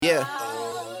Yeah.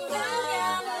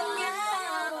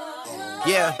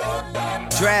 Yeah.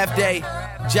 Draft day,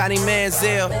 Johnny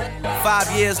Manziel.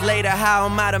 5 years later, how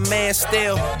am I the man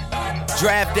still?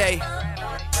 Draft day,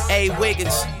 A.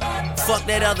 Wiggins. Fuck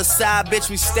that other side, bitch,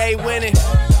 we stay winning.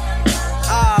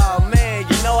 Oh man,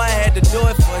 you know I had to do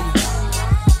it for you.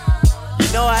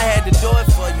 You know I had to do it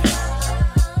for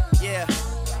you. Yeah.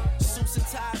 Suits and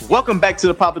ties. Welcome back to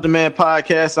the Pop of the Man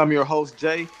podcast. I'm your host,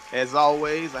 Jay. As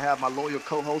always, I have my loyal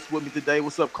co-host with me today.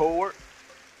 What's up, Cord?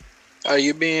 How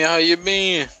you been?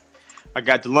 I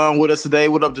got DeLon with us today.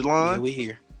 What up, DeLon? Yeah, we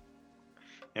here.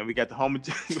 And we got the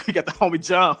homie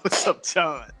John. What's up,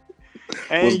 John?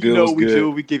 And What's good, you know what's we good?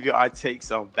 do. We give you our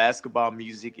takes on basketball,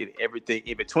 music, and everything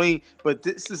in between. But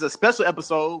this is a special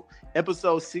episode.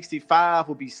 Episode 65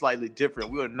 will be slightly different.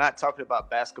 We are not talking about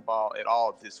basketball at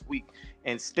all this week.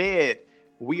 Instead,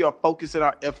 we are focusing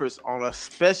our efforts on a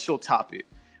special topic.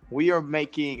 We are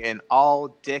making an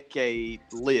all-decade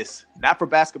list, not for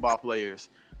basketball players,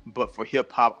 but for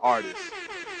hip-hop artists.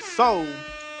 So,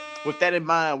 with that in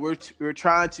mind, we're going to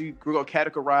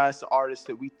categorize the artists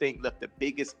that we think left the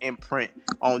biggest imprint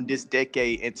on this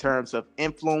decade in terms of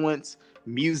influence,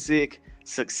 music,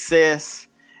 success,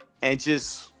 and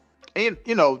just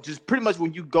pretty much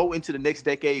when you go into the next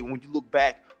decade, when you look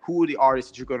back, who are the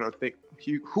artists that you're going to think?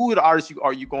 Who are the artists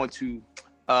are you going to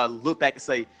look back and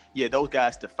say, yeah, those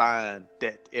guys define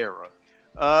that era?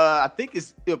 I think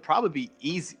it'll probably be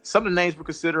easy. Some of the names we're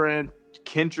considering: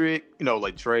 Kendrick,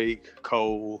 like Drake,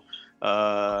 Cole,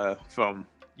 from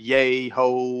Ye,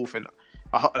 Hove, and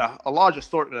a large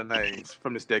assortment of names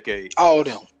from this decade. All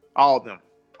of them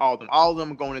are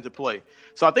going into play.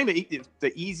 So I think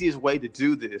the easiest way to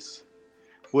do this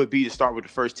would be to start with the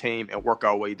first team and work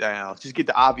our way down. Just get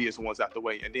the obvious ones out the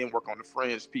way, and then work on the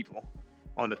fringe people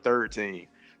on the third team.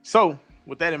 So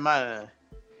with that in mind,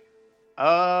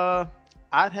 I'd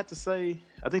have to say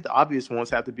I think the obvious ones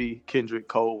have to be Kendrick,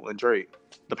 Cole, and Drake,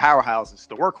 the powerhouses,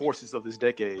 the workhorses of this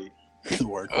decade. The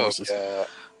workhorses. Oh,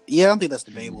 Yeah, I don't think that's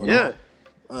debatable. Yeah.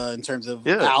 In terms of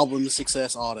Yeah. album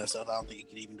success, all that stuff, I don't think you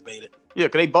can even debate it. Yeah,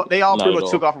 because they all Not pretty at much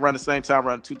all. took off around the same time,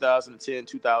 around 2010,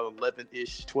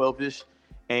 2011-ish, 12-ish.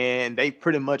 And they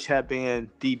pretty much have been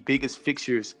the biggest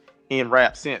fixtures in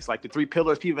rap since. Like the three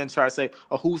pillars, people been trying to say,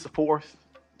 oh, who's the fourth?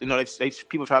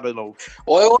 People try to know.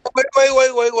 Wait.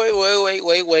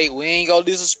 We ain't gonna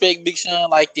disrespect Big Sean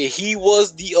like that. He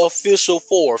was the official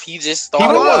fourth. He just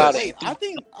started was. out. I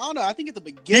think at the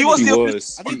beginning He was He still-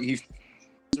 was. I think- He- it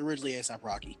was originally A$AP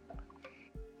Rocky.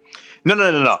 No.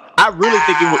 I really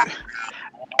think it was.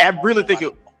 I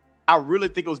really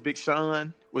think it was Big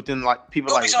Sean within like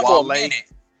people like Big Sean for a Wale. minute.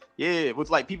 Yeah, with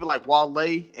like people like Wale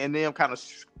and them kind of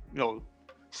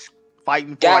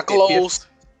fighting for Got like that fifth- close.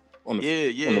 on the,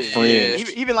 Yeah. on the fringe.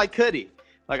 Even like Cudi.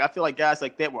 Like I feel like guys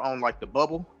like that were on like the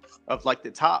bubble of like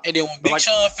the top. And then when But, Big like-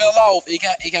 Sean fell off,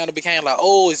 it kind of became like,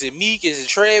 oh, is it Meek? Is it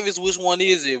Travis? Which one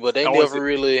is it? But they Oh, is never it-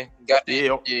 really got that.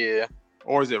 Yeah. Yeah.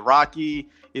 Or is it Rocky?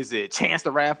 Is it Chance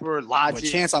the Rapper? Logic? But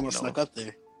Chance almost snuck up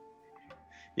there.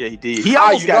 Yeah, he did. He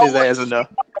almost you got know his what? ass enough.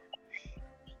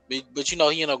 But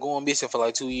he ended up going missing for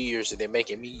like 2 years and then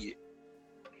making me.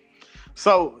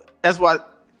 So that's why.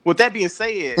 With that being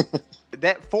said,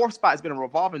 that fourth spot has been a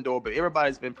revolving door, but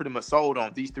everybody's been pretty much sold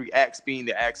on these three acts being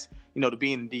the acts,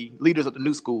 being the leaders of the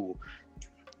new school.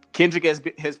 Kendrick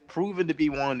has proven to be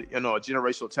one, a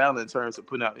generational talent in terms of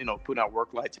putting out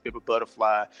work like To Pimp a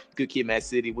Butterfly, Good Kid, Mad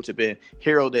City, which have been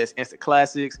heralded as instant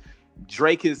classics.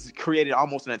 Drake has created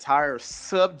almost an entire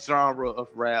subgenre of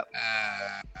rap.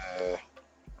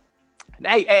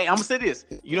 Hey, I'm gonna say this.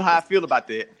 You know how I feel about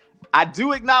that. I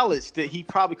do acknowledge that he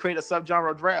probably created a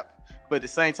subgenre of rap, but at the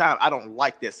same time, I don't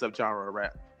like that subgenre of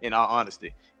rap. In all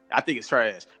honesty, I think it's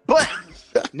trash. But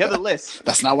nevertheless,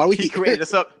 That's not why we he created a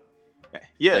sub.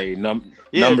 Yeah, Hey, Yeah.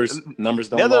 numbers don't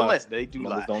nevertheless, lie. they do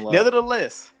Numbers lie. don't lie.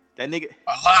 Nevertheless, that nigga.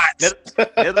 A lot.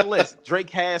 Nevertheless, Drake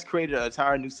has created an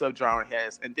entire new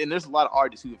subgenre. And then there's a lot of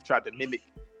artists who have tried to mimic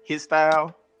his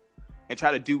style and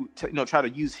try to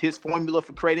use his formula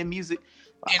for creating music.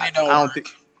 And it I don't don't work. think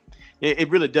it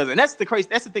really doesn't. And that's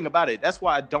the thing about it. That's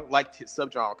why I don't like his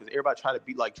subgenre, because everybody try to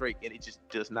be like Drake and it just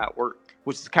does not work.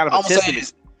 Which is kind of a I'm saying testament.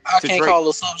 this. I to can't Drake. call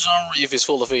it a subgenre if it's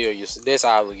full of failures. That's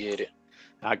how I look at it.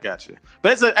 I got you.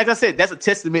 But like I said, that's a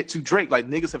testament to Drake. Like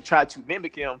niggas have tried to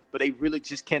mimic him, but they really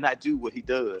just cannot do what he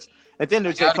does. And then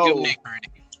there's J. Gotta give Cole. Nick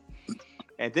credit.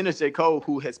 And then there's J. Cole,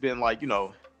 who has been like, he's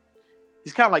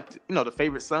kind of like, the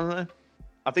favorite son,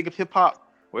 I think, of hip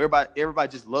hop, where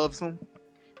everybody just loves him.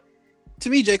 To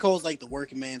me, J. Cole's like the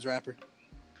working man's rapper.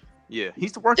 Yeah,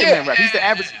 he's the working man rapper. He's the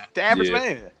average Yeah.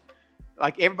 man.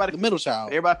 Like everybody, The middle child.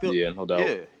 everybody feel, Yeah, no doubt.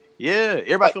 yeah.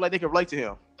 Everybody feel like they can relate to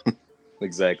him.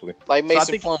 Exactly. Like Mason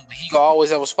think- Plumlee, he gonna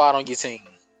always have a spot on your team.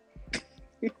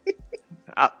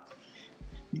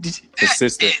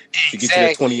 Consistent. To get you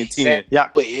that 20 and 10. Exactly. Yeah,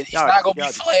 But it's Y'all- not gonna be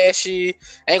y'all- flashy.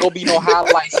 Ain't gonna be no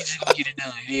highlights. He's just gonna get it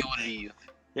done. It is what it is.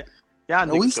 y'all Are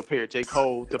we- niggas compare J.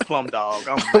 Cole to Plum Dog.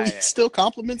 I'm Are we mad. still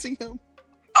complimenting him?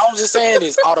 I'm just saying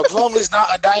this. All the Plumlee's not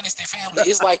a dynasty family.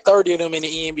 It's like 30 of them in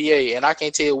the NBA, and I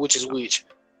can't tell which is which.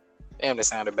 Damn, that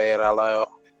sounded bad out loud.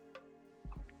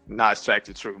 Nah, it's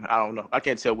actually true. I don't know. I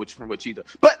can't tell which from which either.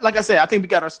 But like I said, I think we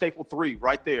got our staple three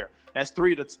right there. That's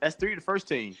three to the first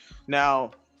team.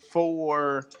 Now,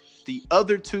 for the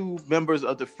other two members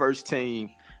of the first team,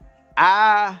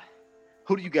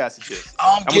 who do you guys suggest?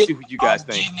 I'm gonna see who you guys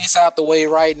think. Getting this out the way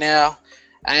right now.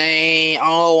 I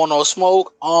don't want no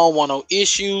smoke. I don't want no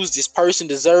issues. This person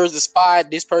deserves the spot.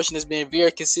 This person has been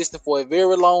very consistent for a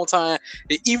very long time.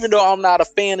 And even though I'm not a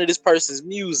fan of this person's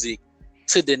music,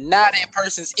 to deny that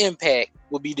person's impact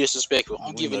would be disrespectful.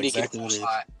 I'm We giving know Nicky exactly the what full it is.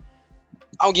 slide.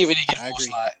 I'm giving Nicky the I full agree.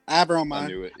 slide. I have her on I mine.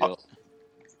 knew it. Yeah.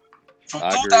 From I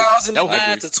agree. 2009 I to agree.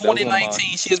 That was on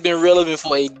 2019, she has been relevant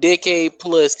for a decade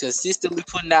plus, consistently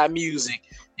putting out music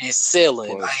and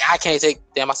selling. Plus. Like, I can't take.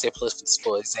 Damn, I said plus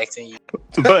for exact 10 years.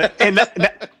 But and not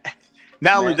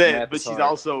only Math that, but is she's hard.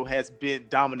 also has been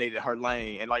dominated her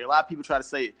lane. And like a lot of people try to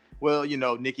say, well,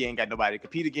 Nicki ain't got nobody to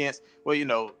compete against.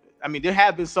 Well, I mean, there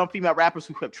have been some female rappers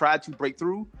who have tried to break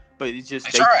through, but it's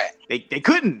just They tried. they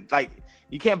couldn't. Like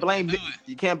you can't blame Do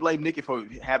Nicki for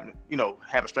having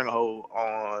have a stranglehold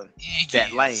on Iggy,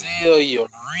 that lane. Azalea,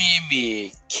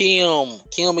 Remy,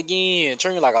 Kim again.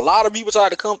 Turning like a lot of people tried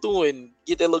to come through and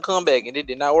get that little comeback, and it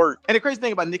did not work. And the crazy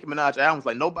thing about Nicki Minaj albums,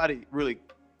 like nobody really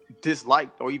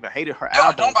disliked or even hated her Yo,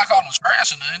 album. don't back on them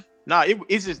trash or nothing. Nah,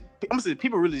 it's just I'm gonna say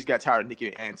people really just got tired of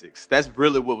Nicki antics. That's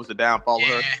really what was the downfall of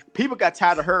her. Yeah. People got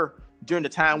tired of her during the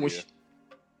time when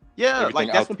Everything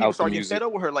like that's when people out the started getting music. fed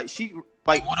up with her. Like she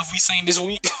Like, what have we seen this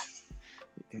week?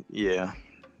 yeah.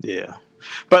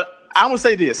 But I would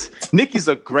say this: Nicki's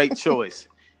a great choice.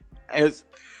 As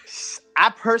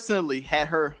I personally had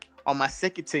her on my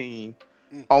second team.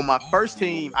 On my first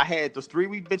team, I had those three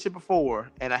we mentioned before,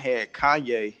 and I had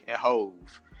Kanye and Hove.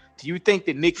 Do you think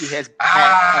that Nicki has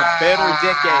had a better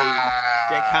decade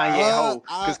than Kanye and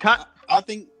Hove? Because I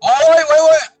think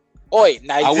Wait,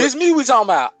 now I is this me we talking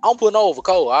about? I'm putting over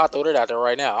Cole. I'll throw that out there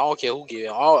right now. I don't care who give it.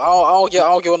 I don't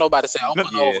care what nobody say. I'm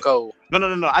putting over Cole.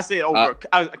 No. I said over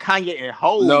Kanye and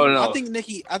Hove. No. I think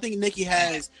Nicki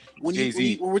has when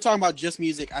we're talking about just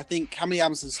music. I think how many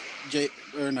albums has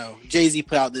Jay-Z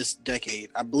put out this decade?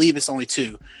 I believe it's only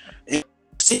 2. And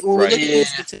when we Right. look at these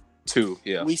statistics, 2.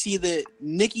 Yeah. we see that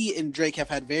Nicki and Drake have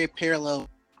had very parallel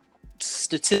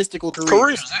statistical careers.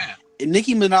 Careers, yeah. And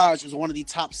Nicki Minaj is one of the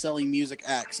top selling music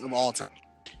acts of all time.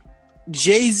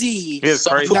 Jay-Z It's So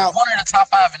crazy. put one in the top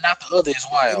 5 and not the other is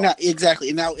wild. Now,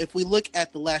 exactly. Now, if we look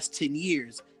at the last 10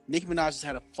 years, Nicki Minaj has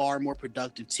had a far more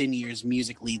productive 10 years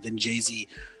musically than Jay-Z.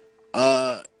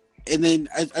 And then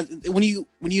when you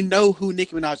know who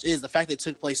Nicki Minaj is, the fact that it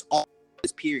took place all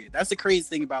this period, that's the crazy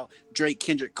thing about Drake,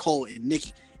 Kendrick, Cole, and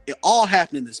Nicki. It all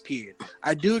happened in this period.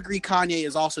 I do agree Kanye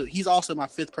is also my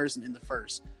 5th person in the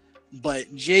first.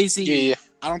 But Jay-Z, Yeah.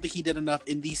 I don't think he did enough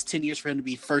in these 10 years for him to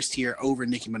be first tier over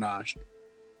Nicki Minaj.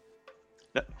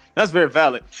 That's very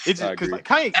valid. It's I just because agree. like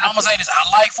Kanye. And I'm gonna say this: I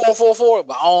like 444,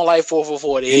 but I don't like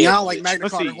 444. And y'all like Magna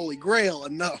Let's Carta see. Holy Grail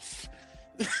enough.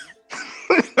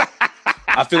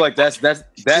 I feel like that's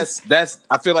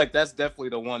I feel like that's definitely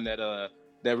the one that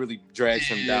really drags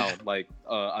him down. Like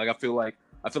I feel like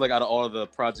out of all of the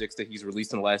projects that he's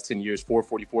released in the last 10 years,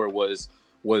 444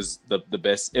 was the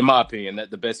best, in my opinion, that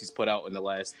the best he's put out in the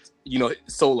last,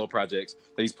 solo projects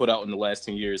that he's put out in the last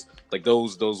 10 years. Like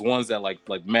those ones that like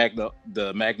Magna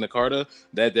Carta,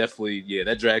 that definitely,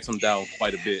 that drags him down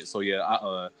quite a bit. So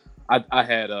I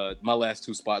had my last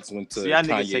 2 spots went to See, I niggas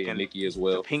Kanye taking and Nicki as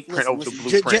well. Pink Listen, print over the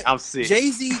listen, blueprint. I'm sick.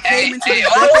 Jay-Z came into this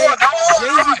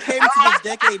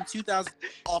decade in 2000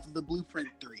 off of the Blueprint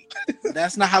 3.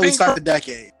 That's not how we start the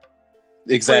decade.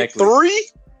 Exactly. 3?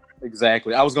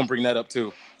 Exactly. I was gonna bring that up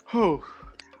too. Whew.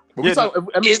 But we Yeah, talk,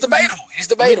 I mean, It's debatable. It's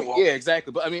debatable. Yeah,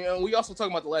 exactly. But I mean, we also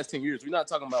talking about the last 10 years. We're not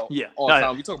talking about all No,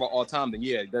 time. We talk about all time. Then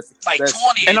that's Like that's,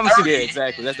 20 And I'm 30. yeah,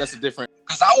 exactly. That's a different.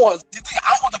 Because I want to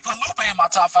put Lupe in my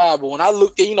top 5, but when I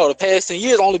looked at the past 10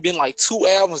 years, only been like 2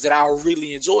 albums that I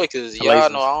really enjoy. Because y'all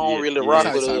know I don't really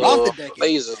rock with Off the decade.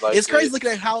 lasers like It's crazy that. looking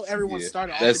at how everyone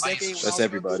started off the That's- decade. when that's I was going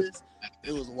everybody. through this.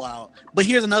 It was wild. But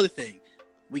here's another thing.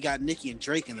 We got Nicki and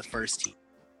Drake in the first team.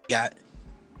 We got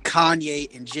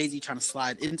Kanye and Jay-Z trying to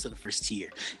slide into the first tier.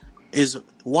 Is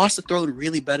Watch the Throne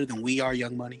really better than We Are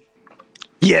Young Money?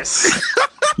 Yes.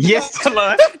 Yes,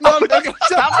 Talon. No, no, no,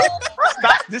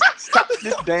 Stop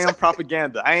this damn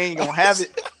propaganda. I ain't gonna have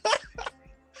it.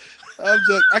 I'm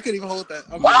joking. I couldn't even hold that.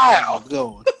 I'm Wow.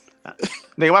 Going.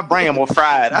 Nigga, my brain more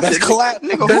fried. I Best said, collab.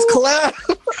 nigga, Best who? collab.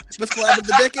 Best collab of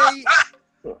the decade.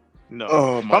 No.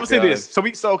 Oh But my I'm gonna say God. this.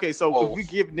 So Whoa. if we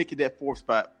give Nicki that fourth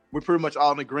spot, we're pretty much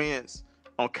all in agreement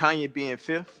on Kanye being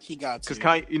fifth. He got Because to.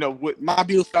 Kanye, you know, what? My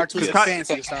Beautiful Dark Twisted Kanye-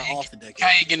 Fantasy to start off the decade.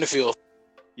 Can't get in the field.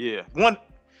 Yeah,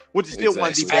 which is still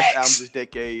one of the Exactly. best albums this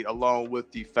decade, along with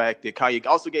the fact that Kanye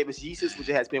also gave us Jesus, which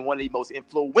has been one of the most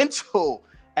influential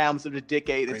albums of the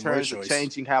decade in Great terms word of choice.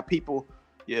 changing how people,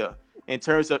 in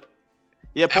terms of,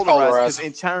 Polarizing. polarized, 'cause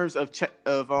in terms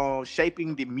of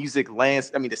shaping the music the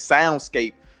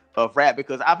soundscape of rap,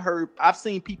 because I've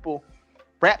seen people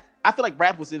rap. I feel like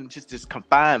rap was in just this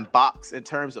confined box in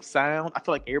terms of sound. I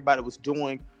feel like everybody was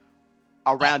doing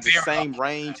around the same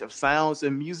range of sounds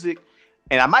and music.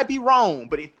 And I might be wrong,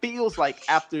 but it feels like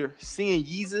after seeing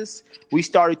Yeezus, we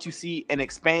started to see an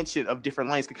expansion of different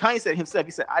lanes. Because Kanye said himself,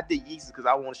 he said, I did Yeezus because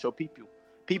I want to show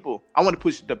people, I want to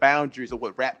push the boundaries of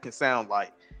what rap can sound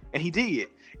like. And he did.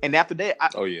 And after that,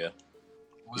 Oh yeah.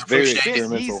 We Very appreciate it.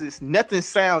 experimental. Yeezus, nothing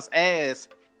sounds as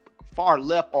far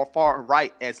left or far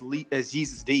right as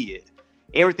Yeezus did.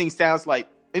 Everything sounds like,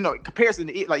 in comparison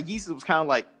to it, like Yeezus was kind of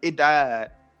like, it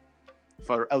died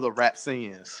for other rap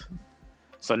scenes.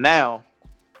 So now,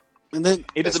 And then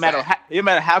it doesn't matter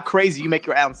how crazy you make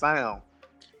your album sound.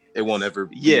 It won't ever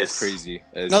be Yes. as crazy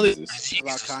as Another- Jesus.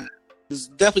 about Kanye. It's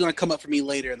definitely going to come up for me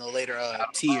later in the later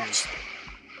tiers.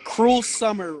 Cruel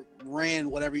Summer ran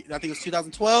whatever. I think it was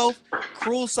 2012.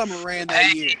 Cruel Summer ran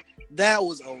that year. That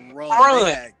was a run.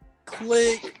 They had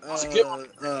Click,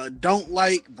 Don't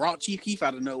Like, brought Chief Keef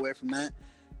out of nowhere from that.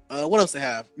 What else they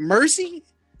have? Mercy.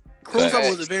 Cruel Summer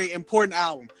was a very important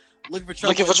album. Looking for Trouble.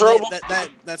 Looking for Trouble?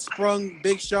 That sprung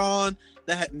Big Sean.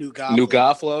 That had New God. New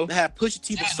God flow. They had Pusha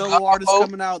T, the Yeah, solo God artist Flow.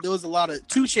 coming out. There was a lot of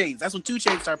 2 Chainz. That's when 2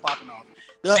 Chainz started popping off.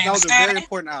 That was a very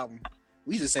important album.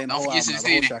 We just saying the Don't whole forget album, Sin the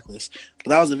whole City. track list. But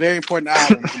that was a very important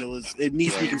album, and it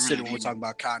needs to be considered when we're talking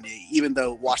about Kanye, even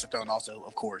though Watch the Throne also,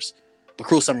 of course. But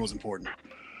Cruel Summer was important.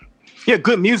 Yeah,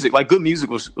 good music. Like good music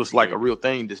was like a real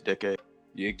thing this decade.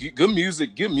 Yeah, good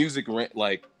music. Good music.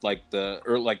 Like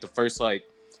the first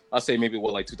I'll say maybe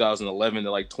 2011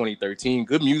 to 2013.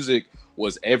 Good music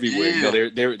was everywhere. Yeah.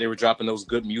 You know, they were dropping those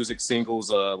good music singles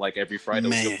like every Friday. Those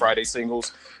Man. Good Friday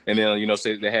singles, and then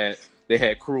say they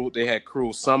had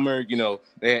Cruel Summer. You know,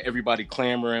 they had everybody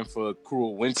clamoring for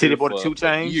Cruel Winter Titty Boy, for 2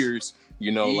 Chainz. years.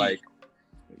 You know,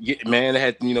 Yeah. man, they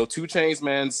had 2 Chainz.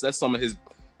 Man, that's some of his.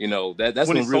 You know that's when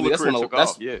when his really solo that's career when took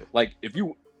that's off. Yeah. like if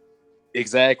you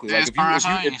exactly like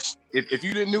That's if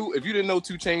you didn't know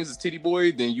 2 Chainz as Titty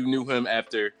Boy, then you knew him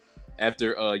after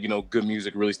good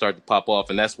music really started to pop off,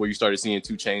 and that's where you started seeing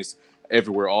 2 Chainz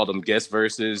everywhere. All them guest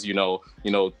verses,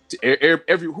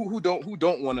 every who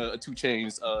don't want a 2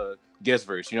 Chainz guest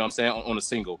verse, you know what I'm saying, on a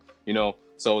single,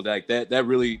 so like that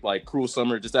really like Cruel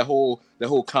Summer, just that whole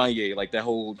Kanye, like that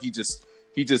whole he just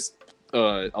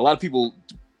a lot of people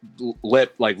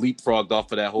leapfrogged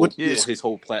off of that whole his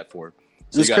whole platform.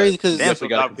 So It's crazy because Damn, definitely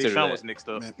gotta Big consider Sean that. was mixed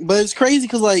up. but it's crazy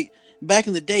because back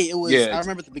in the day, it was. Yeah. I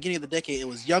remember at the beginning of the decade, it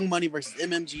was Young Money versus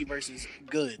MMG versus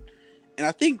Good, and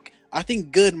I think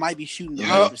Good might be shooting the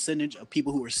high percentage of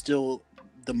people who are still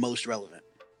the most relevant.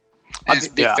 That's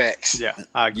big Yeah. facts. Yeah,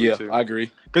 I agree Yeah, too. I agree.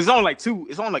 Because it's only 2.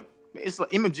 It's like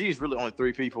MMG is really only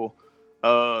 3 people.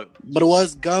 But it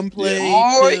was Gunplay,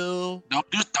 Yeah. Kill, Don't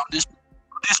disrespect.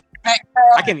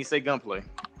 I can't even say Gunplay.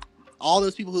 all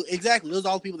those people who those are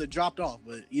all the people that dropped off.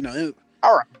 But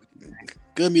All right.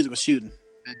 Good music was shooting.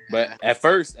 But at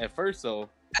first though,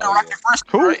 Rocky first,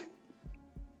 Who? right?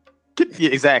 Yeah,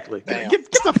 exactly. Damn.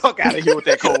 Get the fuck out of here with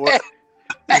that cold word.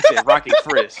 You said Rocky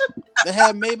Fresh. They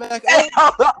had Maybach. I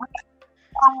thought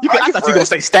you were gonna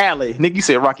say Stanley. Nigga, you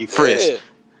said Rocky Fresh. Yeah.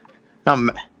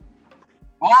 I'm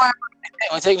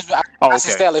Take I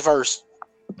said Stanley first.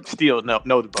 still know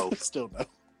the both. Still no.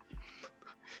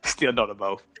 Still know the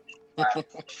both.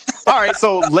 All right,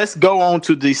 so let's go on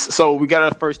to this. So we got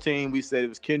our first team. We said it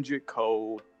was Kendrick,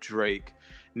 Cole, Drake,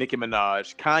 Nicki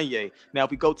Minaj, Kanye. Now,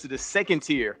 if we go to the second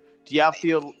tier,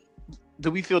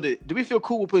 do we feel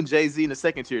cool with putting Jay-Z in the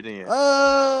second tier then?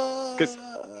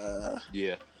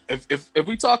 yeah. If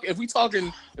we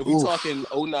talking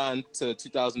 09 to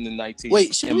 2019.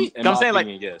 Wait, should we- in I'm my saying, like-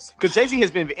 opinion, yes. Because Jay-Z has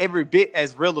been every bit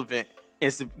as relevant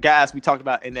as the guys we talked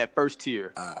about in that first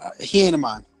tier. He ain't in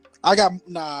mine. He ain't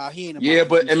in mine. Yeah,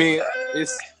 but I mean,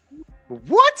 it's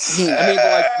What? He ain't- I mean,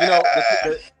 but like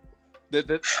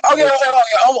the Okay.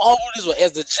 I'm on this one.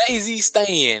 As the Jay-Z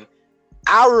stan,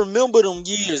 I remember them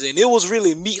years, and it was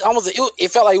really me. It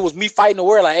felt like it was me fighting the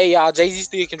world. Like, hey, y'all, Jay-Z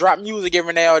still can drop music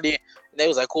every now and then. And they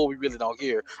was like, cool, we really don't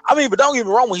care. I mean, but don't get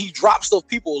me wrong, when he dropped stuff,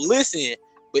 people listen,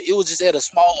 but it was just at a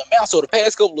small amount. So the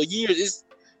past couple of years, it's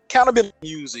kind of been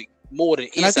music more than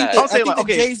And inside. I think that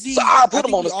Jay-Z, So I put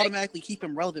him on we the automatically keep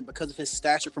him relevant because of his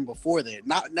stature from before then,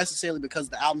 not necessarily because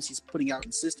of the albums he's putting out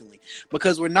consistently.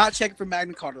 Because we're not checking for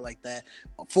Magna Carta like that.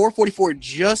 444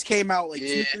 just came out like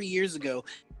 2-3 years ago.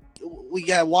 We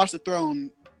got Watch the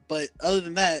Throne, but other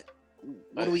than that,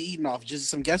 what are we eating off? Just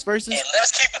some guest verses? And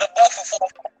let's keep it a buck for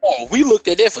 444. We looked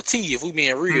at that for T, if we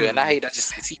being real, and I hate that I just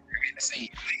said T.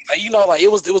 Like, you know, like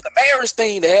it was the marriage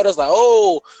thing that had us like,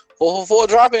 oh, 444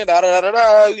 dropping, da da da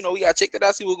da. You know, we gotta check that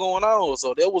out, see what's going on.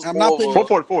 So that was I'm more not of putting-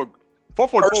 444.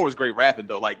 444 was great rapping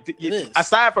though. Like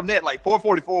aside from that, like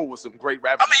 444 was some great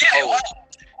rapping. I mean,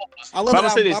 I love But I'ma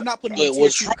that say album. this. I'm not putting It it in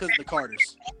was tier 2 because of the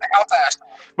Carters. But I'm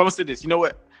gonna say this. You know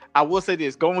what? I will say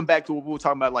this. Going back to what we were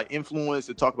talking about, like influence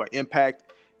and talk about impact.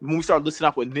 When we start listening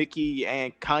up what Nicki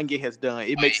and Kanye has done,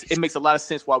 it makes a lot of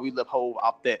sense why we left Hov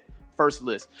off that first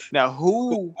list. Now,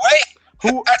 who? I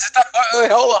just thought,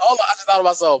 hold on. I just thought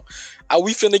about something. Are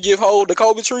we finna give Hov the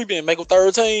Kobe treatment and make him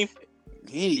third team?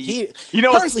 He You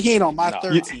know, personally, he ain't on my No.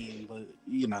 third team, but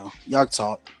you know, y'all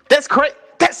talk. that's crazy.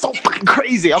 That's so fucking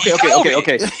crazy. Okay. Kobe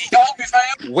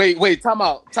fam, Wait, time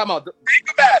out. think about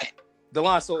it.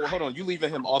 Delon, so hold on, you leaving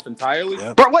him off entirely?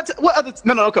 Yeah. Bro, what other?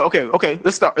 No. Okay.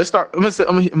 Let's start.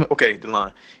 Okay,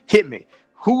 Delon, hit me.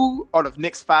 Who are the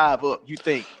next 5 up you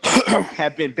think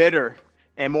have been better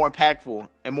and more impactful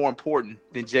and more important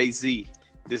than Jay-Z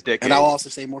this decade? And I'll also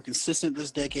say more consistent this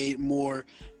decade, more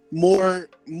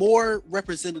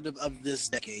representative of this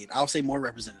decade. I'll say more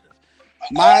representative.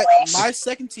 My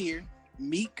second tier: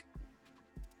 Meek,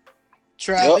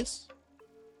 Travis,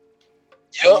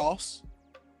 Yep. Ross,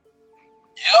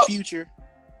 Yep. Future.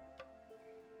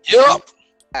 Yep.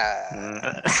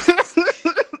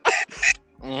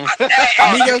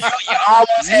 Migos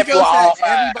Migos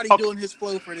had everybody doing his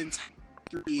flow for the entire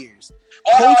 3 years.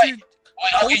 Okay,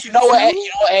 you know what?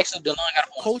 Actually, DeLon got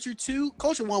a point.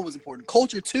 Culture 1 was important.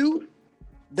 Culture 2,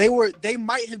 they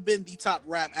might have been the top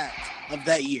rap act of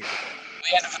that year. We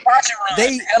had the Versace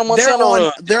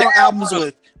run.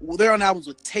 They're on albums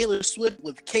with Taylor Swift,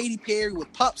 with Katy Perry,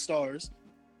 with pop stars.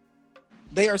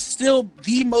 They are still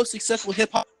the most successful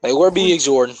hip hop They were big,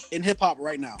 Jordan. in hip hop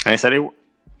right now. I said it.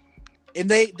 And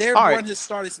their All run right. has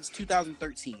started since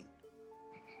 2013.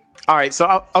 All right,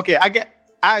 so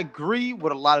I agree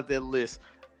with a lot of their lists.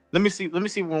 Let me see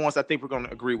what ones I think we're going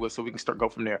to agree with, so we can go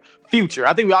from there. Future,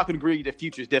 I think we all can agree that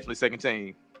Future is definitely second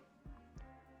team.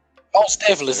 Most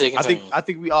definitely second team. I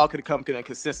think we all could come to a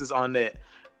consensus on that.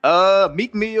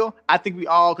 Meek Mill, I think we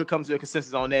all could come to a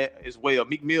consensus on that as well.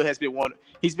 Meek Mill has been one.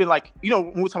 He's been like, you know,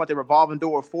 when we were talking about the revolving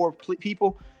door of 4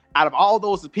 people, out of all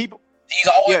those people, He's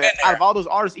always been out there. of all those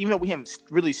artists, even though we haven't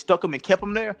really stuck him and kept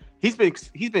him there, he's been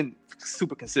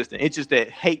super consistent. It's just that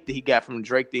hate that he got from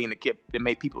Drake thing that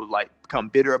made people like become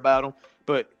bitter about him.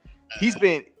 But he's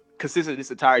been consistent this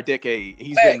entire decade.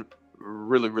 He's been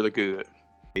really, really good.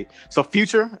 So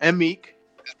Future and Meek.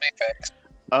 That's big facts.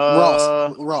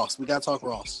 Ross. We gotta talk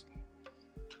Ross.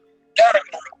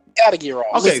 Gotta get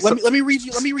Ross. Okay, Listen, let me read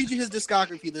you his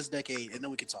discography this decade, and then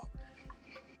we can talk.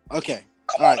 Okay.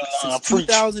 Come All on, right. Since preach.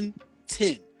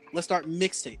 2010. Let's start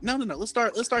mixtape. No. Let's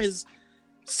start his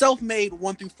self-made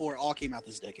 1 through 4 all came out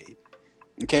this decade.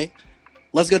 Okay.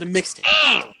 Let's go to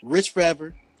mixtape. Rich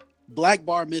Forever, Black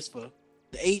Bar Mitzvah,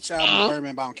 the H album,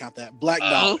 Birdman, but I don't count that. Black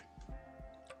Dollar.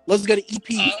 Let's go to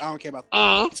EPs. I don't care about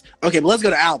that. Okay, but let's go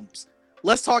to albums.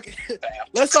 Let's talk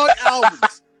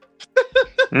albums.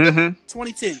 Mm-hmm.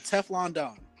 2010, Teflon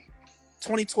Don.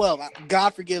 2012, God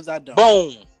Forgives I Don't.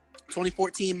 Boom.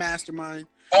 2014, Mastermind.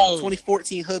 Boom.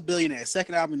 2014, Hood Billionaire.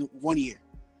 Second album in 1 year.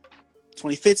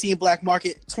 2015, Black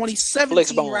Market. Flex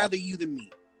 2017, Bone. Rather You Than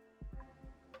Me.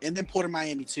 And then Port of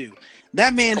Miami 2.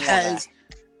 That man Come on has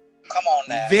Come on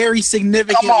now. very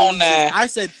significant Come on releases. now. I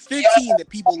said 15 that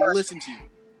people listen to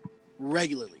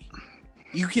regularly.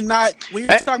 You cannot, when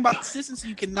you're talking about consistency,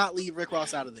 you cannot leave Rick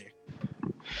Ross out of there.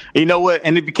 You know what?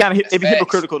 And it'd be That's facts.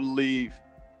 hypocritical to leave,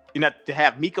 to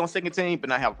have Meek on second team, but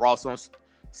not have Ross on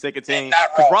second team.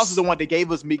 not Because Ross. Ross is the one that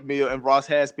gave us Meek Mill, and Ross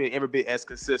has been every bit as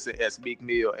consistent as Meek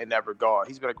Mill in that regard.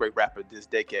 He's been a great rapper this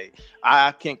decade.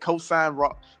 I can co-sign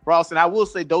Ross, and I will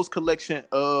say those collection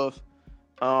of,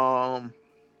 I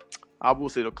will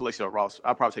say the collection of Ross.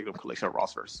 I'll probably take the collection of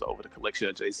Ross versus over the collection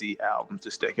of Jay-Z albums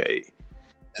this decade.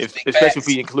 That's big Especially facts. if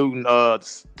we include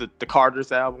the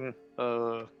Carter's album.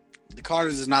 The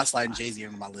Carters is not sliding Jay-Z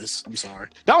on my list. I'm sorry.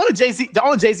 The only Jay-Z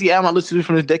album I listened to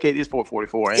from this decade is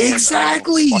 444. And,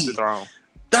 Exactly. Watch the Throne.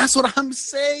 That's what I'm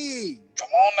saying. Come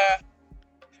on now.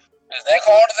 Is that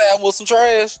Carter's album with some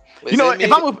trash? You know,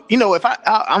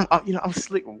 I'm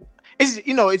slick. It's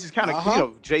it's just kind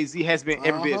of Jay-Z has been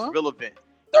every bit as relevant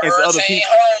as other people.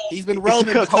 He's been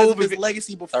relevant because of his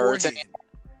legacy before him.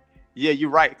 Yeah, you're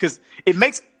right. Because it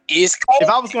makes. If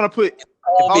I was gonna put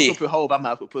Hov, I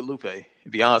might as well put Lupe. To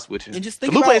be honest with you, and just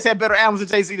think Lupe has had better albums than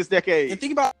Jay-Z this decade. And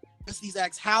think about these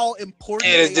acts, how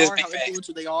important they are, how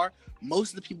influential they are.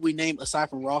 Most of the people we named, aside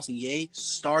from Ross and Ye,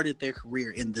 started their career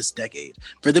in this decade.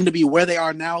 For them to be where they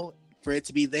are now, for it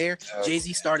to be there,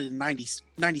 Jay-Z started in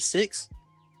 96.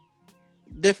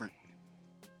 Different.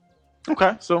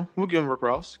 Okay, so we'll give him Rick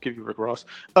Ross. Give you Rick Ross.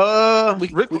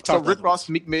 Rick Ross,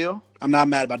 Meek Mill. I'm not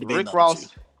mad about the Rick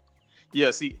Ross. Yeah,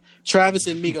 see, Travis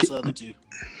and Migos, the other two.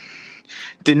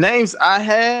 The names I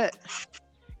had,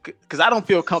 because I don't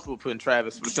feel comfortable putting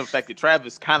Travis, for the simple fact that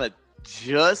Travis kind of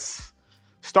just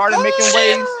started making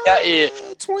waves. Yeah.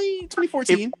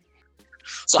 2014.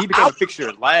 So he became a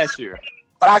fixture last year.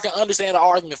 But I can understand the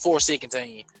argument for second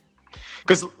team.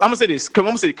 Because I'm gonna say this.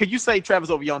 Could you say Travis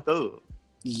over Young Thug?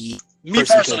 Yeah. Me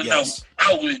personally, no.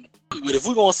 I wouldn't. But if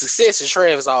we're going success, it's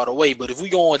Travis all the way. But if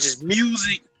we're going just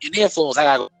music and influence, I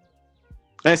gotta go.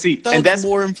 And see, Thug's and that's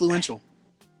more influential.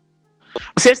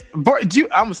 I'm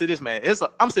gonna say this, man. I'm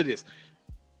gonna say this.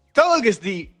 Thug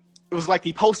was like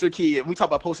the poster kid. We talked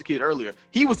about poster kid earlier.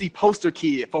 He was the poster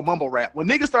kid for mumble rap. When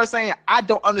niggas start saying, I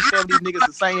don't understand what these niggas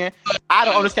are saying, I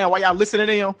don't understand why y'all listening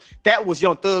to them, that was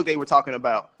Young Thug they were talking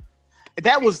about.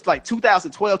 That was like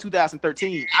 2012,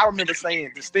 2013. I remember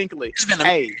saying distinctly,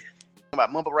 hey,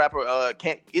 about mumble rapper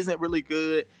isn't really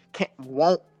good,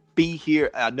 won't be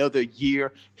here another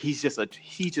year. He's just a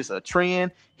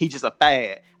trend. He's just a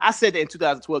fad. I said that in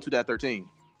 2012, 2013.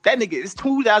 That nigga, it's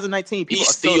 2019. People are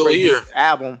still here. This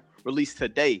album released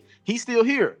today. He's still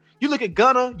here. You look at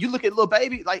Gunna, you look at Lil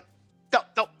Baby, like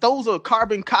those are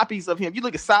carbon copies of him. You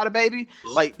look at Sada Baby,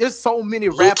 like there's so many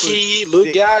rappers.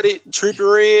 Lil Got It, Trippie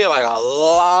Redd, like a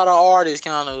lot of artists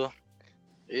kind of.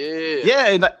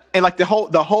 Yeah, and like the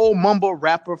whole mumble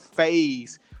rapper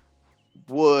phase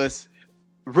was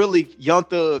really Young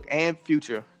Thug and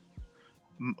Future.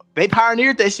 They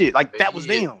pioneered that shit. Like that was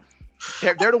them.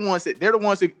 They're the ones who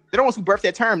birthed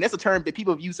that term. That's a term that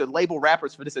people have used to label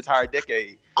rappers for this entire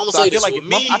decade. I'm gonna say this like with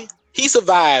me. He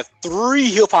survived 3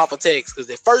 hip hop attacks because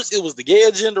at first it was the gay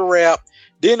agenda rap,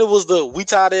 then it was the we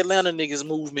tired Atlanta niggas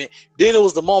movement, then it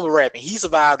was the mumble rap, and he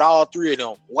survived all 3 of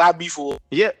them. Why before?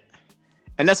 Yeah,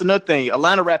 and that's another thing.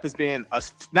 Atlanta rap has been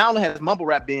not only has mumble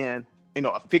rap been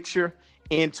a fixture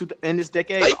in this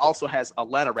decade, but also has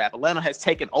Atlanta rap. Atlanta has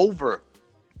taken over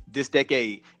this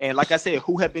decade, and like I said,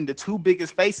 who have been the 2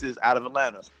 biggest faces out of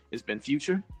Atlanta? It's been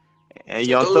Future and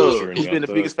Young Thug. Who's been the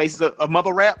biggest faces of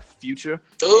mumble rap? Future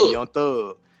and Young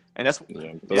Thug, and that's all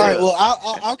right. Well,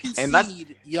 I'll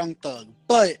concede Young Thug,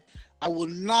 but I will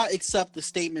not accept the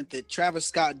statement that Travis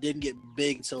Scott didn't get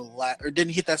big until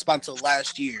didn't hit that spot until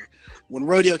last year when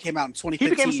Rodeo came out in 2015.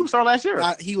 He became a superstar last year.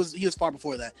 He was far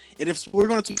before that. And if we're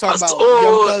going to talk about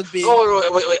Young Thug being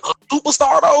wait, a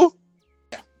superstar though.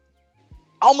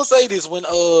 I'm gonna say this: when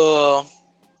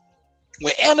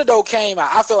Antidote came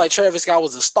out, I feel like Travis Scott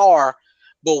was a star,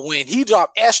 but when he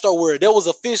dropped Astro World, that was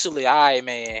officially, all right,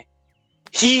 man.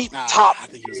 I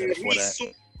think he was there before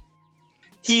that.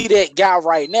 He that guy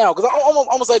right now, because I'm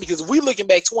gonna say, because if we looking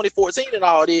back 2014 and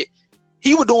all that,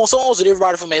 he was doing songs with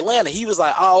everybody from Atlanta. He was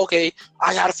like, oh, okay,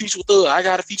 I got a feature with Thug, I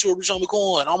got a feature with Rashawn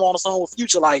McCoy, I'm on a song with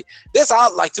Future. Like that's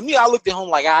how, like to me, I looked at him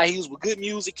like, he was with Good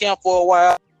Music Camp for a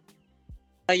while.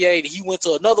 Yeah, he went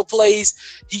to another place.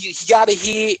 He got a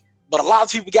hit, but a lot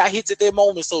of people got hits at that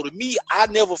moment. So to me, I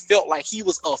never felt like he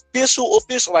was official,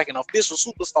 like an official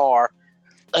superstar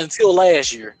until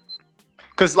last year.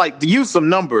 Because like to use some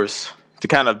numbers to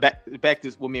kind of back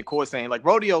this what me and Corey saying, like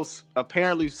Rodeo's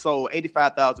apparently sold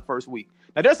 85,000 first week.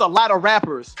 Now there's a lot of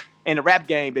rappers in the rap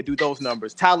game that do those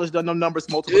numbers. Tyler's done them numbers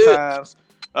multiple times.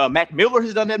 Mac Miller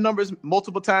has done them numbers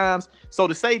multiple times. So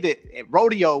to say that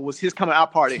Rodeo was his coming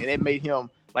out party and it made him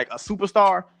like a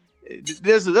superstar,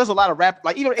 there's a lot of rap,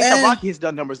 like even A$AP Rocky has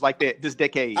done numbers like that this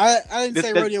decade. I didn't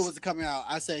say Rodeo was coming out.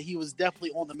 I said he was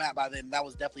definitely on the map by then. That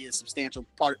was definitely a substantial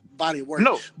body of work.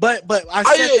 No, but I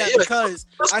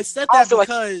said that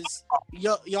because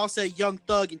y'all said Young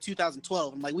Thug in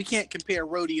 2012. I'm like, we can't compare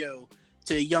Rodeo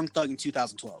to Young Thug in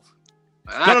 2012.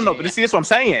 No. But see, that's what I'm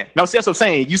saying. No, see, that's what I'm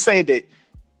saying. You saying that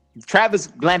Travis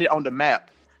landed on the map,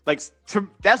 like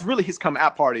that's really his coming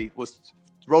out party was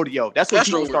Rodeo. That's when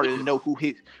people started to know who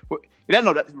his.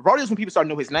 Rodeo's when people started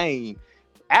to know his name.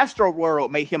 Astro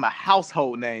World made him a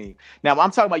household name. Now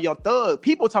I'm talking about Young Thug.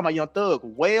 People talking about Young Thug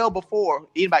well before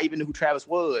anybody even knew who Travis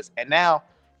was. And now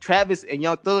Travis and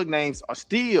Young Thug names are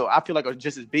still, I feel like, are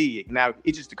just as big. Now,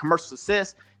 it's just the commercial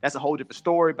success. That's a whole different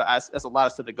story, but that's a lot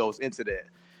of stuff that goes into that.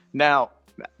 Now,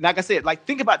 like I said, like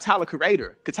think about Tyler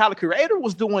Creator, because Tyler Creator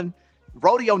was doing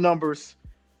rodeo numbers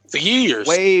for years,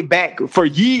 way back for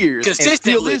years, and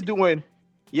consistently. still is doing.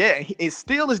 Yeah, it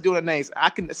still is doing names. I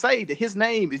can say that his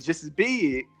name is just as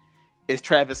big as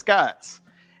Travis Scott's.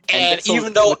 And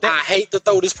even though I hate to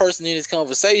throw this person in this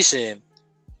conversation,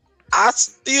 I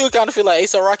still kind of feel like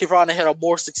A$AP Rocky probably had a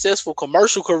more successful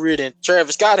commercial career than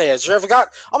Travis Scott has. I'm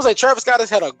gonna say Travis Scott has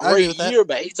had a great year,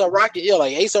 but A$AP Rocky,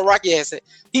 A$AP Rocky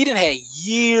he didn't have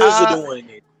years of doing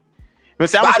it.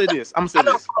 But I'm gonna say this. I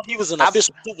know he was an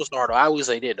official superstar though. I would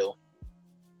say that though.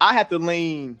 I have to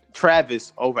lean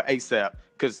Travis over A$AP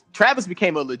because Travis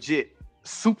became a legit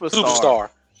superstar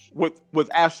with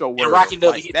Astro World. And Rocky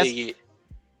never hit that yet.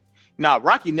 Nah,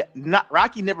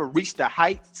 Rocky never reached the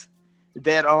heights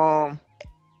that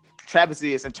Travis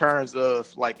is in terms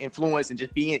of like influence and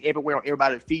just being everywhere on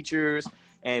everybody's features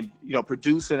and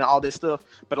producing and all this stuff.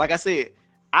 But like I said,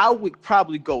 I would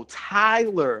probably go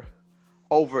Tyler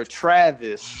over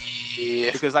Travis.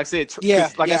 Yeah. Because like I said,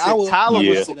 Tyler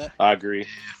was. I agree.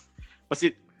 But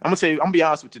see, I'm gonna be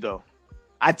honest with you though.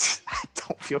 I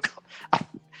don't feel.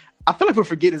 I feel like we're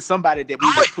forgetting somebody that we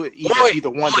would put either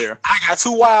one there. I got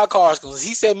 2 wild cards because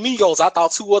he said Migos. I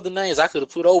thought 2 other names I could have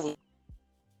put over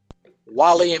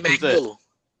Wale and Mac Miller.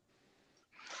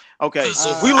 Okay,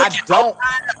 so if we look at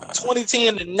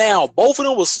 2010 and now, both of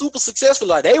them were super successful.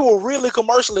 Like they were really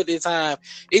commercial at the time.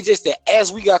 It's just that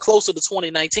as we got closer to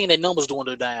 2019, their numbers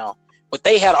dwindled down. But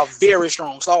they had a very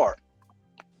strong start.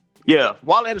 Yeah,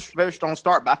 Wale had a very strong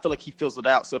start, but I feel like he fizzled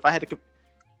out. So if I had to.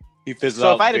 He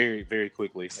fizzled out very, very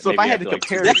quickly. So if I had to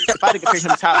compare him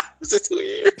to Tyler, was it 2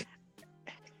 years?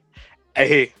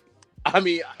 Hey, I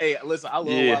mean, listen, I love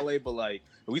Wale, but like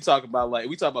we talk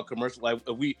about commercial, like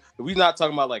if we not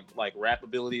talking about like rap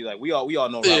ability, like we all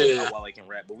know how Wale can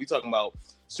rap, but we talking about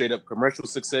straight up commercial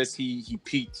success. He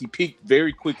peaked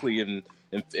very quickly and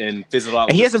fizzled out.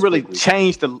 And he hasn't really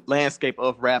changed the landscape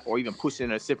of rap or even pushed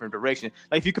in a different direction.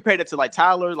 Like if you compare that to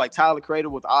Tyler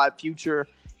Creator with Odd Future.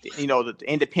 The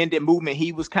independent movement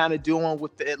he was kind of doing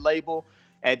with that label,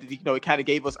 and it kind of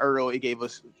gave us Earl, it gave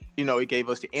us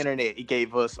the internet, it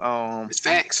gave us it's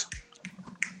facts.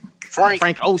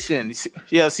 Frank Ocean,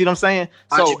 yeah, see what I'm saying?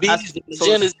 So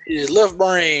Genesis, Left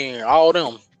Brain, all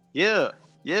them. Yeah.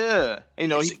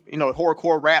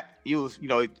 Horrorcore rap. He was,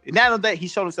 not only that he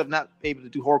showed himself not able to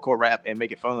do horrorcore rap and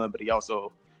make it fun, but he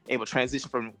also able to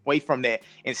transition away from that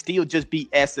and still just be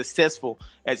as successful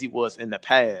as he was in the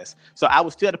past. So I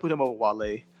would still have to put him over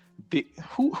Wale.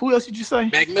 Who else did you say?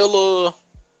 Mac Miller.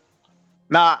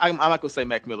 Nah, I'm not gonna say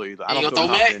Mac Miller either. I don't feel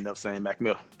confident enough saying Mac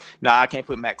Miller. Nah, I can't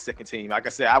put Mac second team. Like I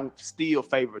said, I would still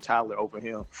favor Tyler over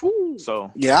him.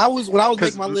 So yeah, when I was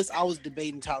making my list, I was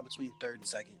debating Tyler between third and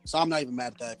second. So I'm not even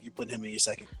mad at that if you put him in your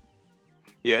second.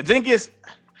 Yeah, the thing is.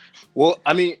 Well,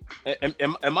 I mean,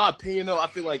 in my opinion, though, I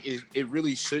feel like it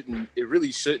really shouldn't be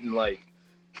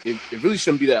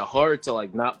that hard to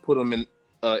like not put him in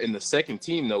the second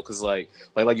team though, because like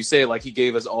you said, like he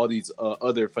gave us all these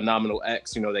other phenomenal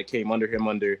acts, that came under him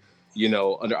under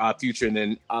Odd Future, and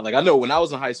then I know when I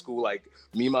was in high school, like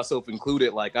me myself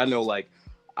included, like I know like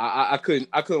I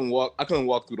couldn't walk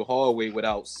through the hallway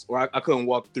I couldn't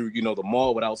walk through the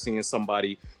mall without seeing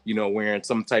somebody wearing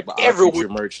some type of Odd Future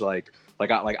merch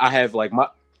I have like my,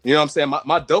 what I'm saying,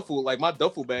 my duffel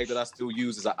bag that I still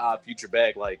use is an Odd Future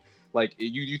bag. Like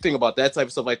you think about that type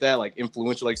of stuff like that, like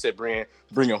influential, like you said, bringing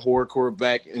horrorcore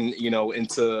back and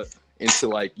into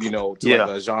like like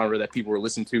a genre that people were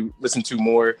listen to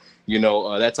more,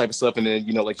 that type of stuff, and then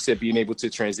like you said, being able to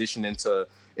transition into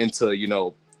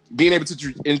being able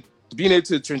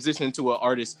to transition into an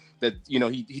artist that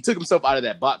he took himself out of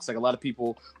that box. Like a lot of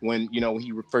people when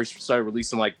he first started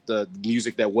releasing like the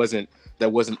music that wasn't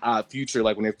Odd Future,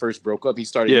 like when they first broke up, he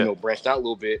started branched out a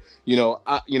little bit.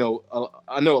 I know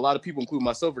a lot of people, including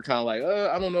myself, are kind of like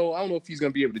I don't know if he's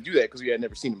gonna be able to do that because we had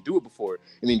never seen him do it before,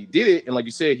 and then he did it, and like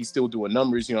you said, he's still doing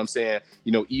numbers. What I'm saying,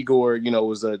 Igor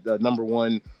was a number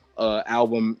one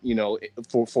album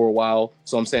for a while.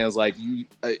 So I'm saying it's like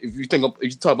if you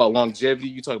talk about longevity,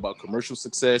 you talk about commercial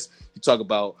success, you talk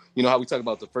about how we talk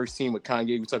about the first team with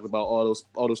Kanye, we talk about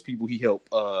all those people he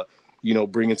helped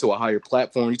bring into a higher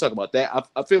platform. You talk about that.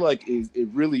 I feel like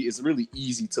it's really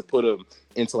easy to put him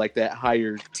into like that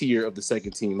higher tier of the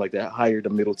second team, like that higher to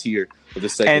middle tier of the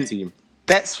second team.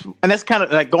 That's kind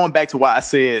of like going back to why I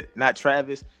said not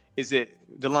Travis. Is it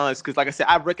Delon? Because like I said,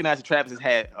 I recognize that Travis has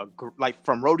had like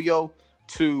from Rodeo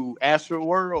to Astro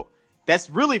World. That's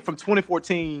really from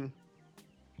 2014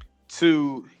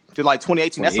 to to like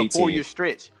 2018. That's a 2018. 4-year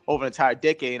stretch over an entire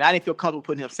decade. And I didn't feel comfortable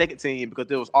putting him second team because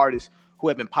there was artists who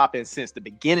have been popping since the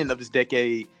beginning of this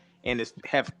decade and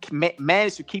have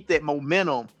managed to keep that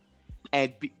momentum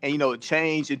and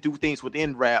change and do things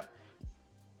within rap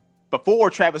before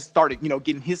Travis started,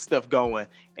 getting his stuff going.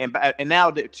 And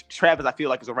now that Travis, I feel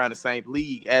like, is around the same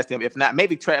league as them. If not,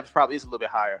 maybe Travis probably is a little bit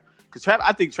higher. Because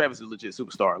I think Travis is a legit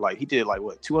superstar. Like, he did, like,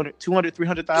 what, 200,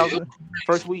 300,000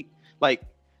 first week? Like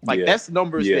that's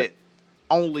numbers that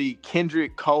only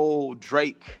Kendrick, Cole,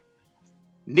 Drake,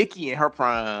 Nicki in her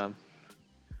prime,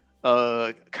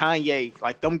 Kanye,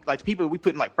 like the people we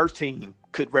put in, like, first team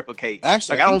could replicate.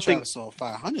 Actually, like, I don't think Travis saw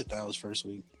 500,000 first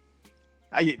week.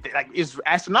 It's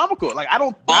astronomical. Like, I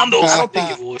don't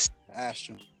think it was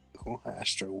Astro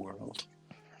World.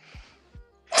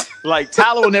 Like,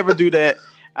 Tyler will never do that.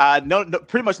 No,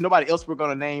 pretty much nobody else we're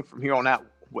gonna name from here on out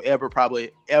will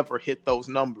probably ever hit those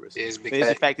numbers. It's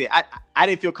the fact that I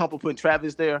didn't feel comfortable putting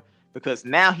Travis there because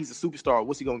now he's a superstar.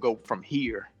 What's he gonna go from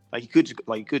here? Like, he could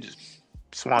just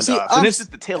swan dive. And this is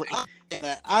the tail.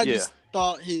 I just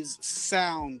thought his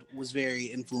sound was very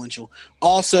influential.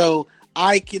 Also,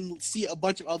 I can see a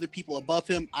bunch of other people above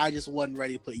him. I just wasn't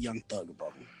ready to put Young Thug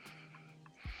above him.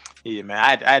 Yeah, man,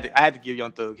 I had to give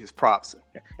Young Thug his props.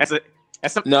 I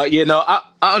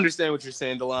understand what you're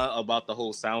saying, Delon, about the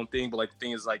whole sound thing, but like the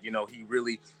thing is, like, he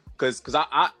really, because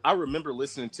I remember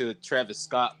listening to Travis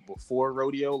Scott before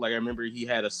Rodeo. Like, I remember he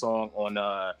had a song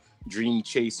on Dream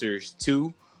Chasers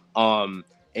 2, and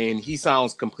he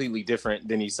sounds completely different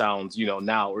than he sounds,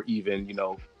 now, or even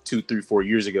 2, 3, 4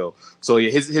 years ago. So yeah,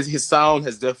 his sound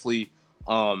has definitely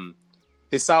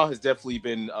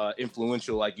been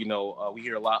influential. Like, we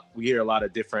hear a lot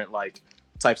of different, like,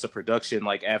 types of production,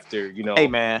 like, after, Hey,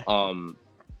 man. I'm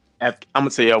gonna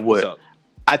tell you what.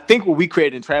 I think what we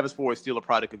created in Travis 4 is still a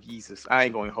product of Yeezus. I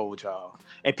ain't gonna hold y'all.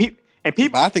 And people.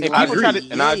 But I think I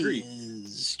agree.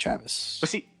 Is Travis.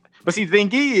 But see, the thing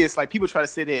is, like, people try to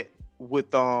say that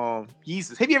with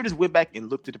Yeezus. Have you ever just went back and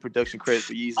looked at the production credits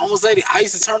for Yeezus? I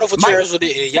used to turn over Travis with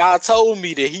it, and y'all told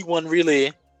me that he wasn't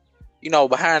really,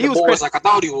 behind the boards like I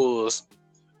thought he was.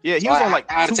 Yeah, he was on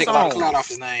like I had to take a lot of clout off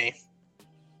his name.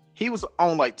 He was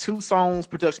on like 2 songs,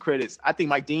 production credits. I think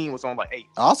Mike Dean was on like 8.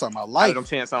 I was talking about Life. Out of them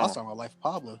 10 songs. I was talking about Life of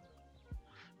Pablo.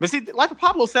 But see, Life of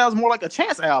Pablo sounds more like a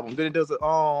Chance album than it does a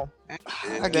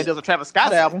Travis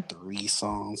Scott album. 3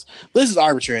 songs. This is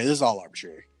arbitrary. This is all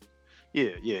arbitrary.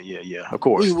 Yeah. Of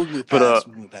course. We'll move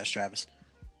past Travis.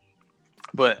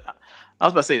 But I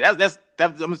was about to say that's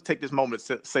I'm gonna take this moment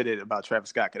to say that about Travis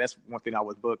Scott, because that's one thing that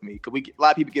always bugged me. Because a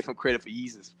lot of people give him credit for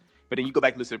Yeezus, but then you go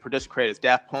back and listen to production credits.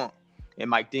 Daft Punk and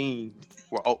Mike Dean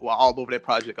were all over that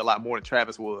project a lot more than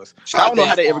Travis was. I don't know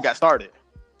how they ever got started.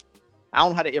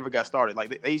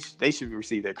 Like, they should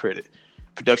receive that credit,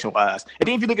 production wise. And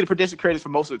then if you look at the production credits for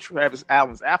most of the Travis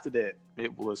albums after that,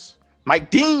 it was Mike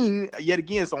Dean yet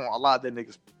again is on a lot of that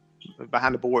niggas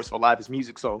behind the boards for a lot of his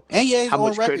music. So he's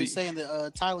on record saying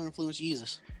that Tyler influenced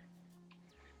Yeezus.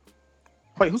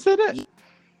 Wait, who said that?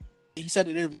 He said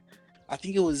it. I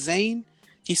think it was Zayn.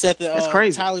 He said that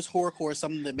Tyler's horrorcore is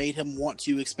something that made him want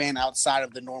to expand outside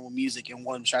of the normal music and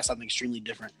want to try something extremely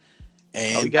different.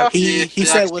 And he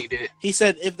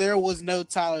said if there was no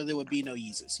Tyler, there would be no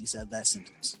Yeezus. He said that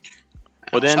sentence.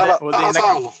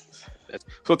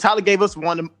 So Tyler gave us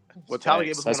one of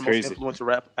the most influential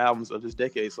rap albums of this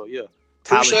decade. So yeah,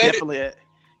 Tyler definitely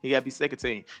he got to be second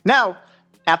team. Now,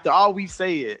 after all we've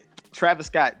said, Travis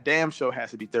Scott damn sure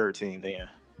has to be third team then.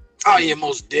 Oh yeah,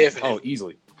 most definitely. Oh,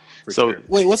 easily. Sure.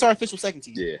 Wait, what's our official second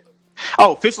team? Yeah.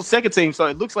 Oh, official second team. So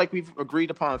it looks like we've agreed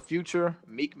upon Future,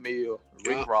 Meek Mill,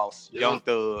 Rick Ross, Young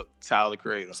Thug, Tyler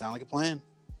Creator. Sound like a plan.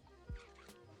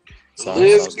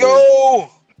 Let's go.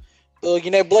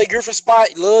 In that Blake Griffin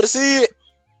spot, you love to see it.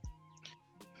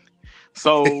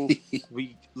 So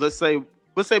let's say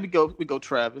we go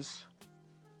Travis.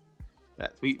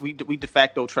 We de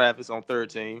facto Travis on third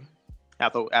team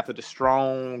after the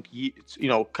strong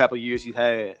couple of years he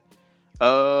had.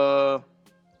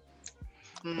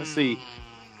 Let's see.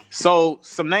 So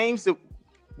some names that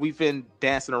we've been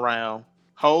dancing around: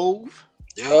 Hove,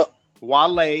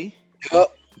 Wale,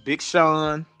 Big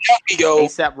Sean,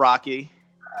 A$AP Rocky,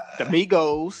 the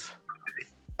Migos,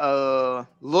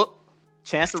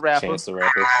 Chance the Rapper,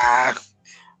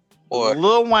 or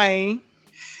Lil Wayne.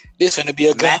 This gonna be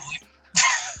a good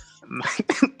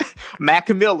Mac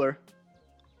Miller,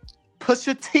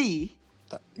 Pusha T.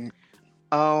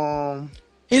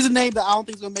 Here's a name that I don't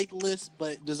think is gonna make the list,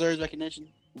 but deserves recognition.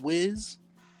 Wiz.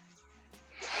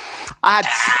 I'm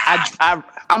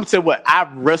gonna tell you what,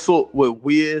 I've wrestled with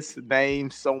Wiz name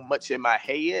so much in my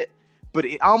head, but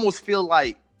it almost feel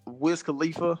like Wiz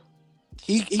Khalifa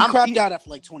He crapped out after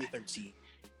like 2013.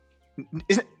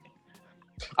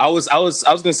 I was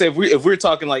gonna say if we're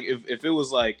talking like if it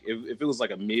was like if it was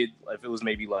like a mid, if it was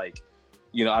maybe like,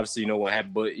 you know, obviously you know what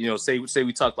happened, but you know, say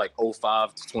we talk like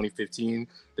 05 to 2015,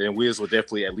 then Wiz would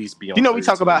definitely at least be on. You know, we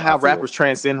talk about how rappers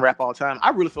transcend rap all the time. I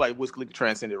really feel like Wiz Khalifa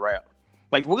transcended rap.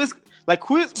 Like Wiz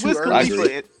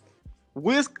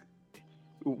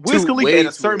Khalifa at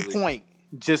a certain point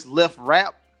just left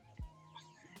rap,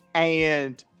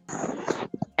 and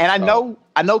I know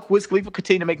Wiz Khalifa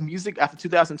continued to make music after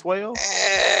 2012,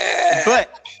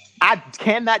 but I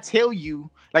cannot tell you.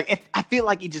 Like, I feel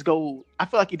like he just go. I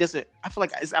feel like he doesn't. I feel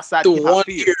like it's outside the the 1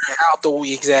 year out the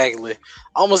week exactly.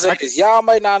 I'm gonna say this. Y'all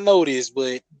might not know this,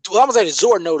 but I'm gonna say this.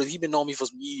 Jordan knows this. He been knowing me for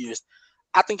some years.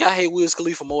 I think I hate Wiz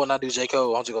Khalifa more than I do J.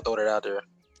 Cole. I'm just gonna throw that out there.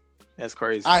 That's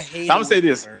crazy. I hate. I'm gonna say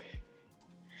this.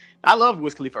 I love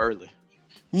Wiz Khalifa early.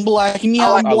 Black and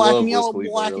yellow, black and yellow, Wiz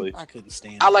black. Khalifa I couldn't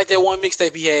stand. I like that one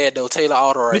mixtape he had though. Taylor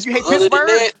Authorized. Did you hate Other than Pittsburgh?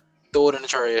 that, throw it in the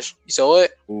trash. You saw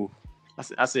what? Ooh.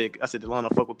 I said Delano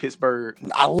fuck with Pittsburgh.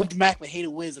 I loved Mac but hated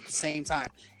Wiz at the same time.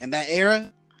 In that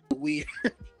era, weird.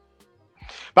 But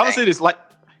I'm gonna say this, like,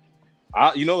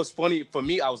 You know, it's funny for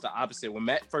me. I was the opposite. When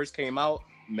Mac first came out,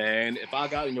 man, if I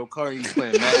got in your car and you was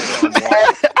playing Mac,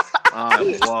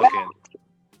 I'm walking.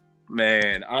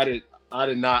 Man, I did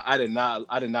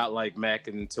not like Mac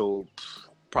until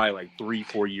probably like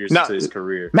 3-4 years into his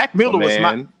career. Mac Miller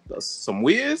was some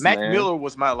Wiz. Mac Miller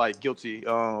was my like guilty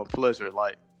pleasure.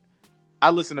 Like, I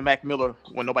listened to Mac Miller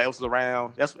when nobody else was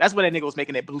around. That's when that nigga was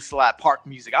making that Blue Slide Park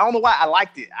music. I don't know why I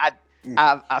liked it.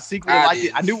 I secretly liked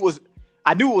it. I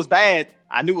knew it was bad.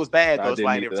 I knew it was bad, though. That's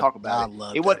why I didn't ever talk about it. I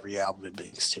loved every album it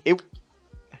makes too.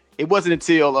 It wasn't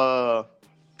until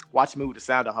Watch Me with the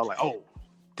Sound of her, like, oh,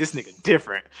 this nigga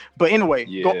different. But anyway,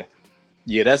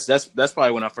 yeah, that's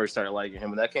probably when I first started liking him.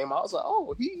 When that came out, I was like,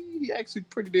 oh, he actually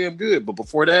pretty damn good. But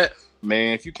before that,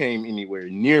 man, if you came anywhere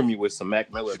near me with some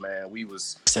Mac Miller, man, we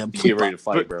was get ready to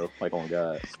fight, bro. Like, oh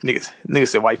god, niggas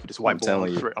said white for this white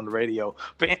boy on the radio.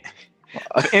 But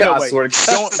anyway, I swear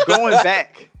to going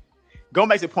back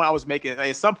to the point I was making.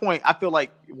 At some point, I feel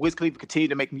like Wiz Khalifa continued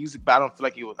to make music, but I don't feel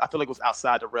like I feel like it was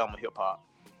outside the realm of hip hop.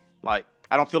 Like,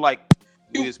 I don't feel like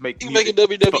Wiz make music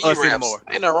making WWE for us raps. anymore.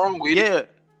 Ain't nothing wrong with it. Yeah.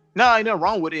 No, ain't nothing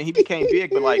wrong with it. He became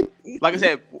big, but like I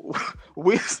said,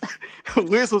 Wiz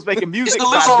was making music.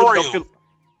 It's the literal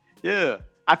yeah,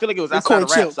 I feel like it was outside of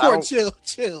rap.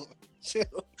 Chill.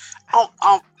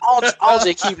 I'm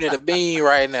just keeping it a bean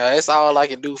right now. That's all I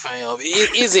can do, fam.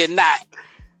 Is it not?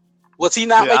 Was he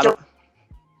not making?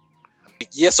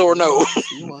 Yes or no?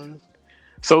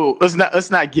 So let's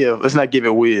not give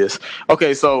it Wiz.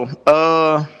 Okay, so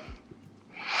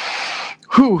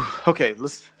okay,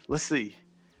 let's see.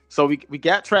 So we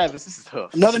got Travis. This is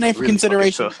tough. Another name for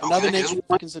consideration. 2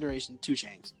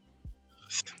 Chainz.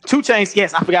 2 Chainz.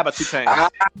 Yes, I forgot about 2 Chainz.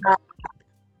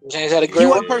 Chainz had a great. He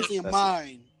wasn't personally in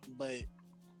mine, but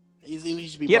he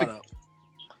should be brought up.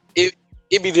 It'd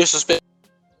be disrespectful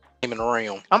in the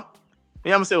realm. I'm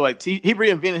gonna say, like, he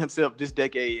reinvented himself this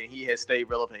decade, and he has stayed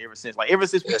relevant ever since. Like, ever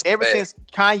since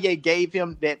Kanye gave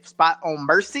him that spot on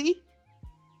Mercy,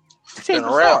 2 Chainz been a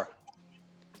star.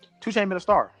 2 Chainz been a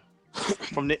star.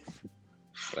 From Nick.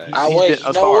 You know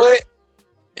what?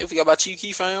 If we got about Chief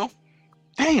Keef, fam.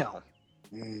 Damn.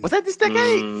 Was that this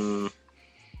decade?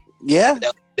 Yeah.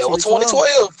 That was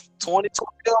 2012. 2012.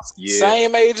 Yeah.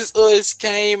 Same age as us,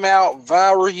 came out,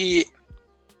 viral hit,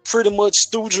 pretty much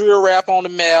threw drill rap on the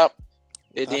map.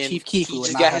 And then Chief Keef he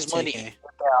just got his money.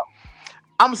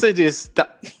 I'm gonna say this.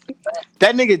 That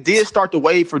nigga did start the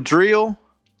wave for drill.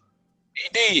 He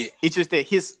did. It's just that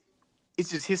his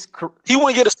he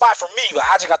wouldn't get a spot from me, but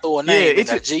I just got to throw a name. Yeah,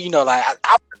 I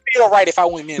would feel right if I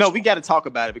wouldn't mention. No, we got to talk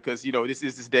about it because this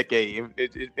is this decade.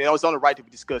 It's on the right to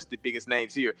discuss the biggest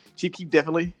names here. Chief Keef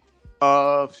definitely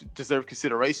deserves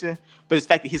consideration, but it's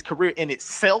the fact that his career in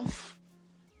itself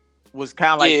was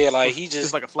kind of like he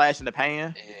just like a flash in the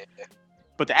pan. Yeah.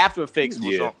 But the after effects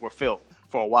were felt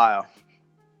for a while.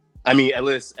 I mean, at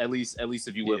least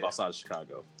if you live outside of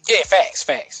Chicago. Yeah,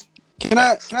 facts. Can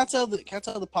I tell the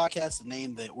podcast the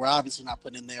name that we're obviously not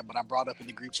putting in there, but I brought up in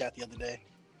the group chat the other day?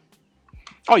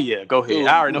 Oh yeah, go ahead.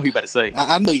 I already know who you about to say.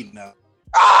 I know you know.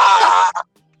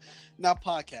 Not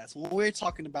podcast. When we're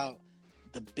talking about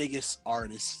the biggest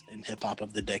artists in hip hop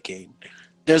of the decade,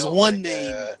 there's one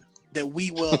name that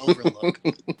we will overlook,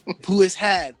 who has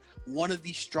had one of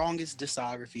the strongest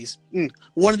discographies,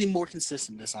 one of the more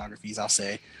consistent discographies, I'll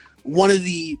say. One of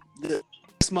the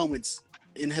best moments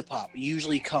in hip hop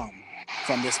usually come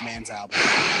from this man's album.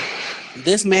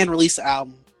 This man released an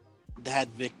album that had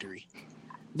Victory.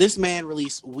 This man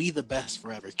released "We the Best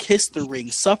Forever," "Kiss the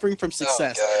Ring," "Suffering from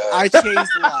Success," Oh, "I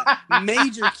Changed a Lot,"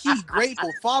 "Major Key,"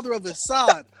 "Grateful," "Father of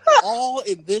Assad," all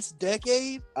in this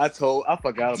decade. I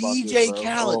forgot about DJ this, bro.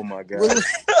 Khaled. Oh my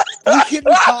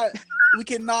god. We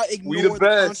cannot ignore We the the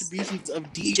best. contributions of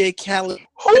DJ Khaled.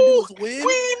 Who? Dudes win.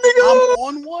 We I'm nigga.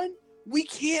 on one. We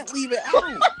can't leave it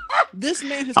out. This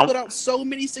man has put out so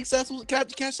many successful. Can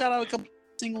I shout out a couple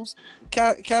singles?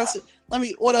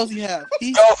 What else you have?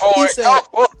 He Go for it. said, Go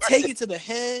for it. "Take It to the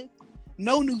Head,"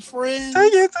 "No New Friends,"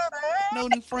 Take it to the head. "No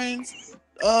New Friends."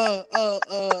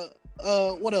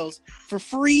 What else? "For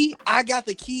Free," "I Got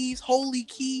the Keys," "Holy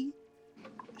Key,"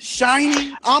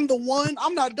 "Shining," "I'm the One,"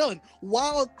 "I'm Not Done,"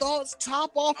 "Wild Thoughts,"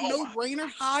 "Top Off," "No Brainer,"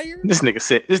 "Higher." This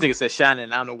nigga said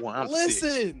shining. I'm the one. I'm sick.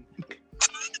 Listen,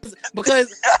 because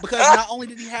not only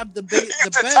did he have the best,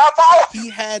 Top off. he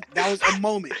had that was a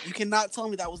moment. You cannot tell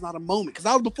me that was not a moment because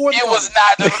that was before the It was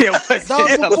Carters. not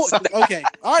the. That was before. Okay,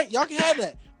 all right, y'all can have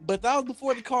that. But that was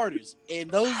before the Carters,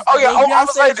 and those. Oh yeah, those I'm gonna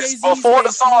say Beyonce, this. Jay-Z's Before the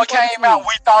days, song few and came far out, between.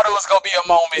 we thought it was gonna be a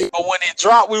moment, but when it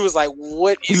dropped, we was like,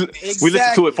 "What is this?" We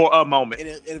listened to it for a moment.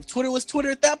 And if Twitter was Twitter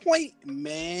at that point,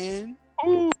 man.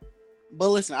 But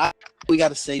listen, we got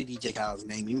to say DJ Khaled's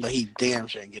name, even though he damn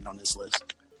sure ain't getting on this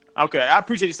list. Okay, I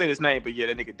appreciate you saying his name, but yeah,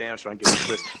 that nigga damn sure ain't getting this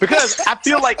list because I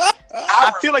feel like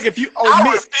if you I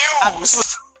omit,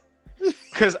 refuse.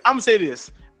 because I'm gonna say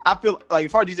this, I feel like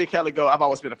as far as DJ Khaled go, I've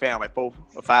always been a fan of like 4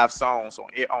 or 5 songs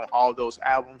on all those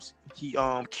albums he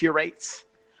curates.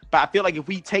 But I feel like if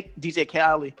we take DJ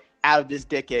Khaled out of this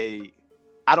decade,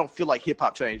 I don't feel like hip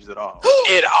hop changes at all.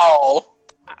 At all.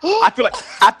 I feel like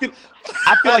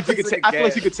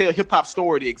you could tell hip hop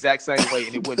story the exact same way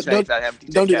and it wouldn't change out of having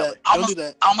DJ Don't do Khaled. that. Don't do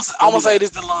that. I'm gonna say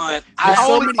this, DeLon.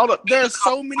 There's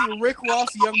so many Rick Ross,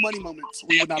 Young Money moments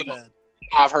we would not have had.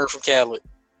 I've heard from Khaled.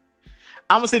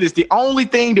 I'm gonna say this: the only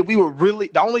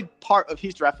part of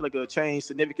history I feel like it'll change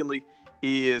significantly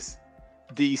is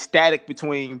the static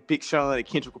between Big Sean and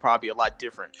Kendrick would probably be a lot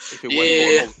different if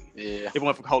it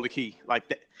went for Holy Key. Like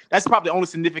that. That's probably the only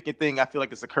significant thing I feel like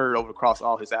has occurred across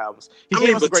all his albums. He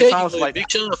gave us a great songs like Big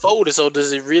Sean folded, so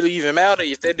does it really even matter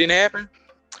if that didn't happen?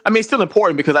 I mean, it's still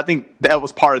important because I think that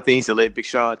was part of the things that led Big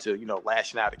Sean to,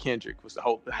 lashing out at Kendrick was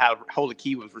how Holy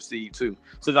Key was received too.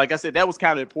 So like I said, that was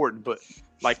kind of important. But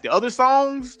like the other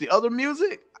songs, the other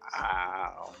music,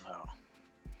 I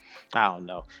don't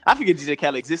know. I forget DJ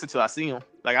Khaled exists until I see him.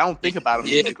 Like I don't think about him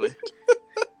musically.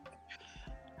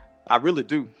 I really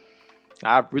do.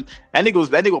 That nigga was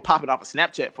popping off of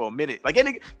Snapchat for a minute. Like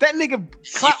that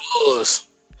nigga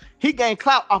he gained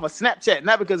clout off of Snapchat,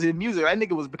 not because of his music. That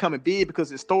nigga was becoming big because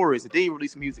of his stories. And then he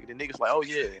released music. And the niggas like, oh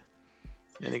yeah,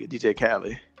 that nigga DJ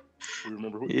Khaled. You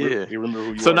remember who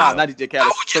you so are not now. DJ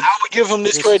Khaled. I would give him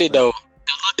this credit though.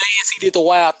 The little dance he did, the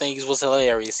Wild Things, was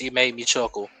hilarious. It made me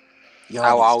chuckle.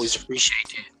 I will always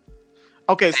appreciate it.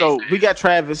 Okay, so we got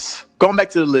Travis. Going back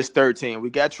to the list, 13.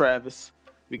 We got Travis.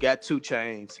 We got 2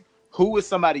 Chainz. Who is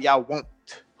somebody y'all want,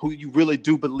 who you really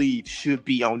do believe should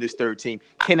be on this 13?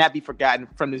 Cannot be forgotten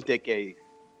from this decade.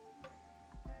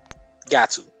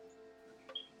 Got to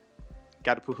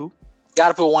put who? Got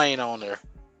to put Wayne on there.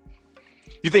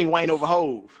 You think Wayne over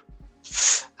Hove?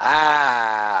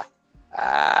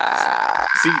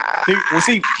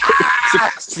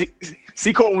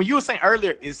 See, Cole, when you were saying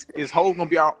earlier, is Hove gonna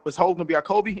be our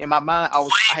Kobe? In my mind, I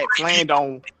had planned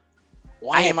on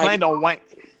Wayne.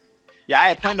 Yeah, I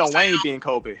had planned on Wayne being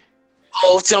Kobe.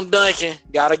 Oh, Tim Duncan,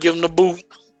 gotta give him the boot.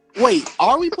 Wait,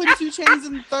 are we putting 2 Chainz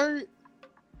in the third?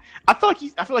 I feel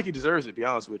like he deserves it. To be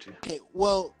honest with you. Okay,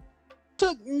 well,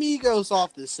 took Migos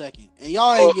off this second, and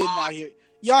y'all ain't getting out here.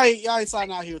 Y'all ain't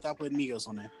signing out here without putting Migos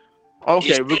on there.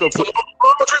 Okay, we're gonna put.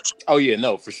 Oh yeah,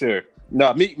 no, for sure.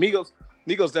 No, Migos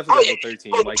definitely got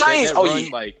 13. Like that run,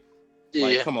 like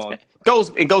come on.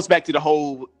 It goes back to the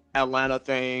whole Atlanta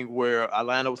thing where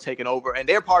Atlanta was taking over, and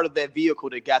they're part of that vehicle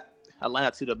that got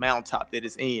Atlanta to the mountaintop that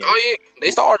it's in. Oh yeah,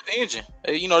 they started the engine.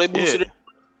 They boosted it.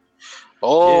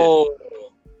 Oh.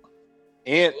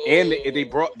 Yeah. And they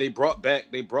brought back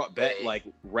like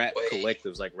rap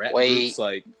collectives, like rap groups,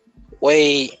 like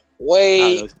wait.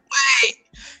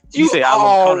 You say I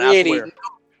already swear.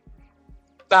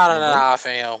 Nah,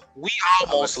 fam. We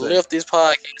almost left this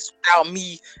podcast without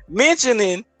me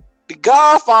mentioning the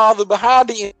Godfather behind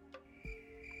the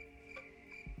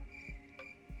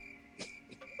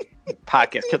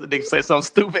podcast because the nigga said something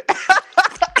stupid.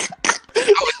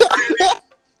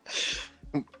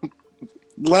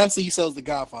 Lastly, he sells the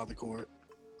Godfather cord.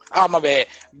 Oh my bad.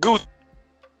 Gucci.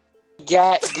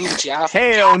 Got Gucci.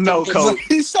 Hell no, Coach.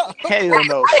 Hell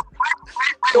no.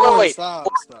 Wait. Stop.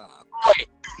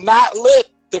 Not let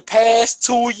the past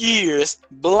 2 years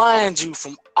blind you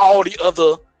from all the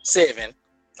other 7.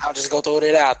 I'll just go throw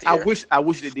that out there. I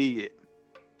wish they did.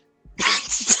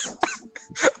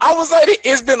 I would say that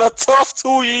it's been a tough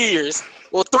 2 years.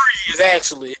 Well, 3 years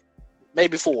actually,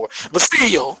 maybe 4. But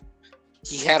still,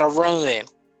 he had a run.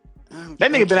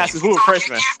 That nigga been out since we were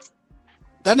freshmen.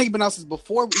 That nigga been out since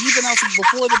before. He been out since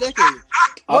before the decade.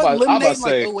 I'm about to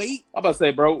say, like 08? I'm about to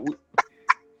say, bro.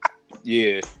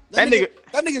 Yeah. That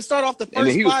nigga started off the And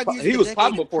then first 5 years. he of was the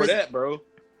popping decade in before prison. that, bro.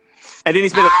 And then he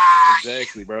spent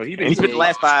Exactly, bro. He the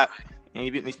last 5. And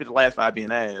he spent the last 5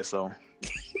 being ass. So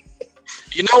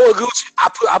You know what, Gucci?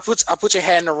 I put your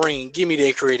hat in the ring. Give me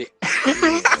that credit.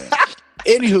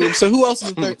 Anywho, so who else is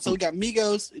in third? So we got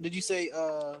Migos. Did you say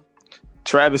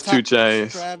Travis 2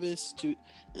 Chainz. Travis 2.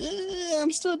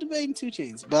 I'm still debating 2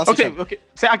 Chainz. But Okay.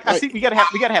 So I see we gotta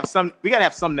have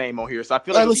some name on here. So I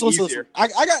feel like it's easier. I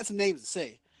got some names to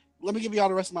say. Let me give y'all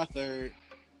the rest of my third.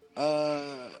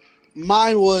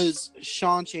 Mine was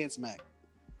Sean Chance Mac.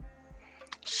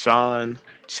 Sean,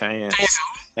 Chance,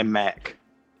 and Mac.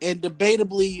 And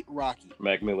debatably Rocky.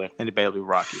 Mac Miller. And debatably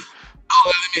Rocky. Oh,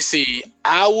 let me see.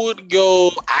 I would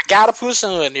go. I gotta put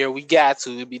Sean in there. We got to.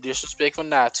 It'd be disrespectful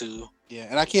not to. Yeah,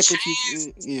 and I can't put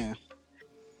you. Yeah.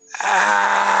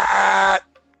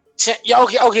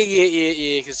 Okay,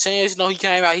 yeah. Because Chance, he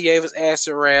came out, he gave us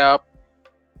Acid Rap,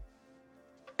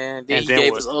 and then he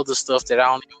gave us other stuff that I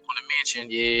don't even want to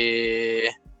mention. Yeah.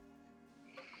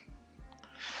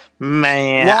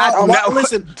 Man,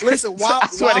 listen. Why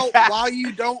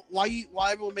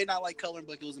everyone may not like Coloring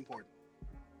Book, it was important.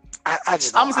 I'm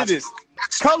gonna say this: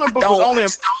 Coloring Book is only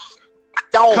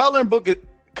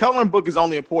Coloring Book is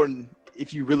only important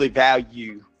if you really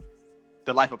value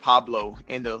the life of Pablo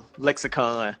in the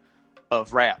lexicon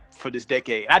of rap for this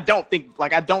decade. I don't think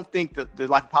that the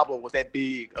life of Pablo was that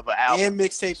big of an album. And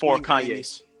mixtapes for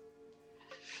Kanye.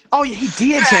 Oh yeah, he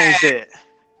did change that.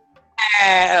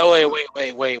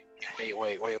 Wait.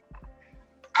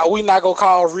 Are we not gonna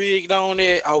call rigged on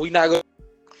it? Are we not gonna?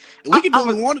 We can do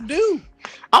what we want to do.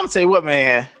 I'm gonna tell you what,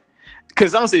 man.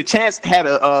 Because I'm gonna say Chance had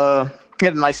a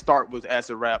nice start with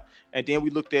Acid Rap, and then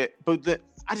we looked at, I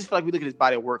just feel like we look at his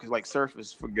body of work as like Surf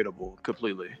is forgettable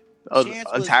completely,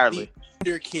 entirely.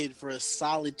 Under kid for a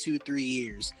solid 2-3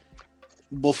 years.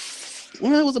 Was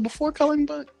it before Coloring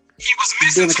Book? He was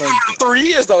missing 3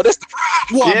 years though. That's the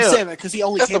problem. Well, I'm saying that because he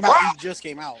only came out. He just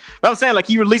came out. But I'm saying like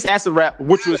he released Acid Rap,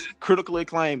 which was critically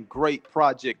acclaimed, great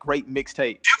project, great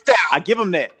mixtape. I give him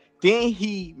that. Then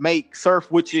he made Surf,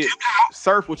 which is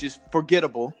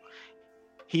forgettable.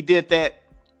 He did that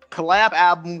collab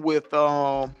album with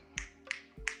Lil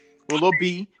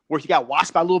B, where he got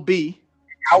watched by Lil B.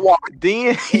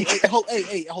 Then hold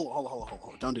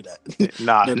on. Don't do that.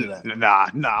 Nah.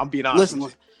 I'm being honest.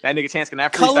 Listen. That nigga Chance can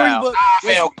have Coloring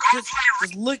freestyle. Book.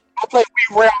 Just look. I play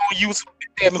We Rap on YouTube.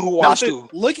 Tell me who watched you.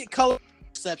 Look at color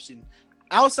perception.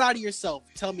 Outside of yourself,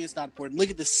 tell me it's not important. Look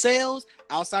at the sales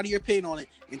outside of your opinion on it,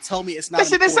 and tell me it's not. That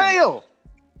shit didn't sell.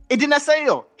 It did not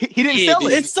sell. He didn't sell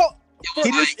it.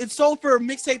 It's sold for a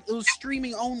mixtape. It was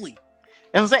streaming only.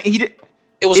 That's what I'm saying.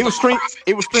 It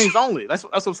was streams only. That's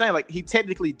what I'm saying. Like he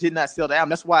technically did not sell the album.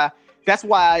 That's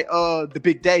why The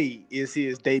Big Day is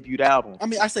his debut album. I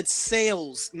mean, I said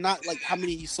sales, not like how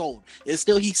many he sold. He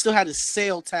still had a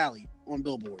sale tally on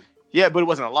Billboard. Yeah, but it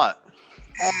wasn't a lot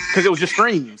because it was just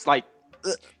streams. Like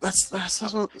that's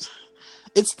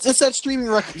it's that streaming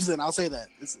records. Then I'll say that.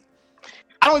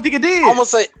 I don't think it did. I'm gonna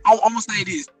say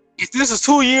this. If this was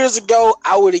 2 years ago,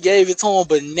 I would have gave it to him.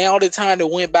 But now the time that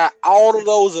went by, all of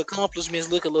those accomplishments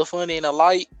look a little funny in the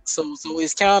light. So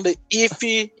it's kind of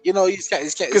iffy,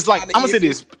 Because like I'm gonna say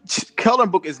this,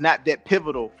 Coloring Book is not that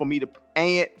pivotal for me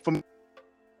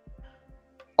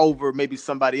over maybe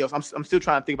somebody else. I'm still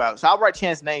trying to think about it. So I'll write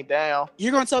Chance's name down.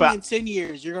 You're gonna tell me in 10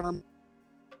 years you're gonna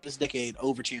this decade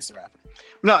over Chance the Rapper?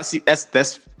 No, see that's.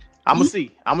 I'm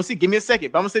gonna see. Give me a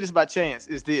second. But I'm gonna say this about Chance: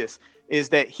 is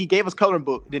that he gave us Coloring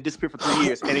Book, then disappeared for 3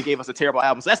 years, and he gave us a terrible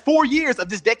album. So that's 4 years of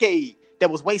this decade that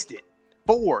was wasted.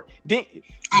 4. Then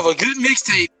of a good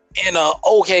mixtape and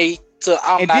okay to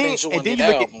I'm not enjoying the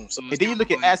album. And then you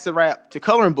look at Acid Rap to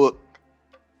Coloring Book.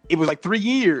 It was like 3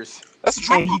 years. That's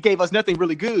true. And he gave us nothing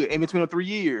really good in between the 3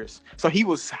 years. So he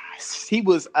was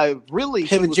a really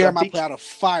him and Jeremiah put out a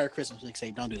fire Christmas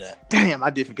mixtape. Don't do that. Damn, I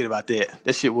did forget about that.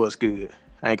 That shit was good.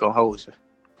 I ain't gonna hold you.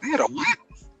 They had a what?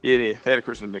 Yeah, they had a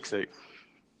Christmas mixtape.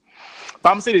 But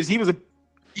I'm gonna say this: he was a.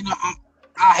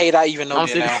 I hate I even know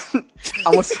that now.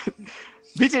 I'm gonna say,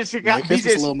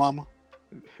 BJ little mama.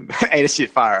 Hey, this shit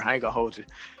fire. I ain't gonna hold you.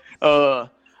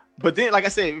 But then, like I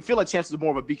said, I feel like Chance was more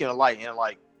of a beacon of light and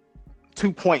like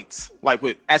 2 points. Like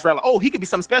with Acid Rap, like, oh, he could be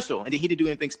something special, and then he didn't do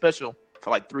anything special for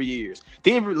like 3 years.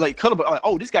 Then like Color Boy, like,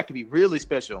 oh, this guy could be really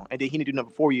special. And then he didn't do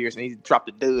nothing for 4 years, and he dropped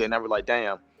a dud, and I was like,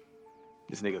 damn,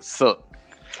 this nigga suck.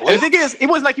 And the thing is, it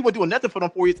wasn't like he was doing nothing for them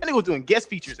 4 years. And he was doing guest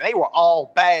features, and they were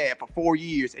all bad for 4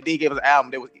 years. And then he gave us an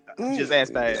album that was just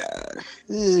as bad.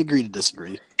 Agree to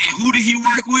disagree. And who did he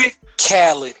work with?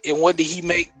 Khaled. And what did he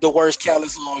make the worst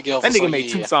Khaled song ever? That nigga made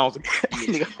 2 songs. That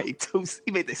nigga made 2.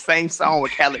 He made the same song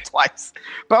with Khaled twice.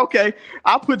 But okay,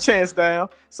 I'll put Chance down.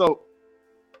 So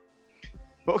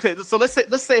let's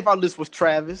say if our list was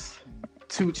Travis,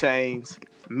 2 Chainz,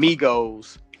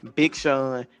 Migos, Big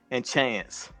Sean, and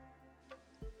Chance.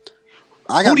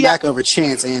 I got back over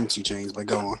Chance and 2 Chainz, but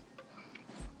go on.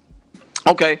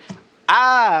 Okay.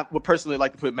 I would personally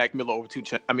like to put Mac Miller over 2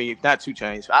 Chainz. I mean, not 2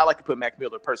 Chainz. I like to put Mac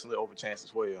Miller personally over Chance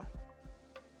as well.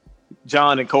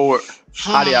 John and Cord,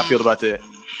 how do y'all feel about that?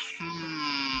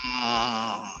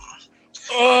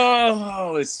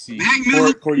 Oh, let's see.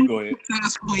 Cord, you go ahead.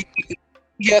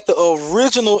 He got the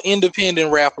original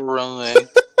independent rapper run.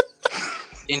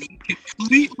 And he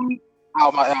completely...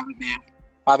 Oh,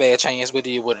 my bad, Chance, but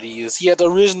did what it is. He had the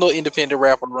original independent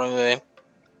rapper run.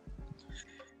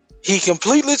 He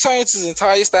completely changed his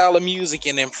entire style of music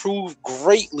and improved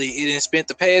greatly. And then spent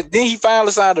the past. Then he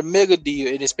finally signed a mega deal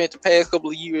and then spent the past couple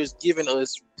of years giving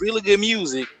us really good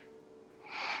music.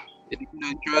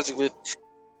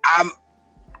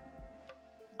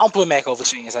 I'm putting Mac over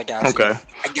Chance. I got okay.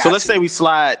 So let's say we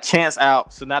slide Chance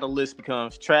out. So now the list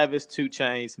becomes Travis, 2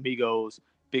 Chainz, Migos,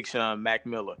 Big Sean, Mac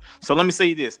Miller. So let me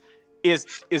say this: is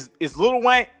Lil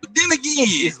Wayne? But then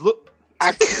again,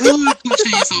 I could put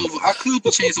Chance over. I could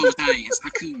put Chance over Chance. I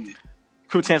could.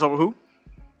 Put Chance over who?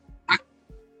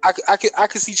 I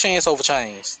could see Chance over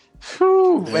Chance.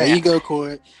 There you go,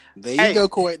 Cord. There you go,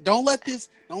 Cord. Don't let the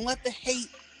hate.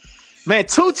 Man,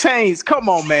 2 Chainz. Come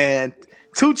on, man.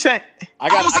 2 Chainz. I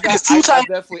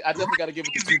definitely got to give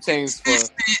it to 2 Chainz for.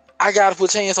 I got to put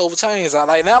Chance over Chance. Now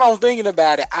that I'm thinking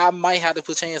about it, I might have to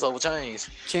put Chance over Chance.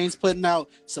 Chance putting out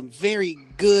some very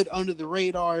good under the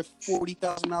radar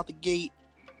 40,000 out the gate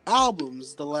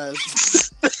albums the last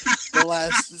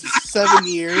 7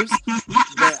 years.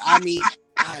 But I mean,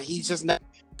 he's just not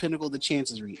the pinnacle the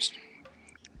Chance has reached.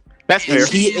 That's fair.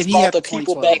 He brought the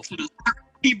people back to the.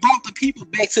 He brought the people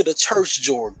back to the church,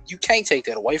 Jordan. You can't take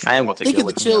that away from him. I am gonna take Think that of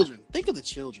away the from children. Think of the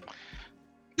children.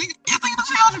 Think of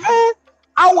the children, man.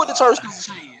 I went to church because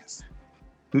of Chance.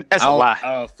 That's a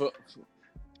lie.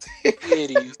 It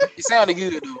is. It sounded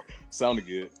good though. Sounded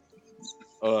good.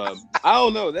 I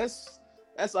don't know. That's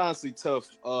honestly tough.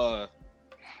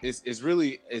 It's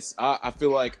really I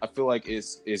feel like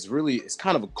it's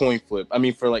kind of a coin flip. I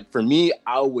mean, for me,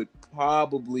 I would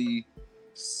probably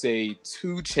say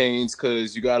 2 Chainz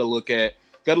because you got to look at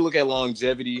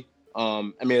longevity. I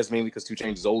mean, that's mainly because 2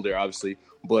 Chainz is older, obviously,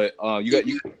 but you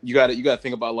got to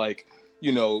think about, like,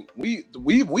 you know,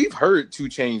 we've heard 2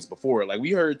 Chainz before. Like,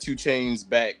 we heard 2 Chainz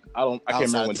back. I can't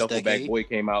remember when Duffel Bag Boy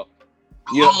came out.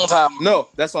 Yeah, no,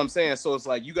 that's what I'm saying. So it's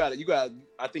like you got.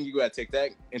 I think you got to take that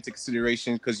into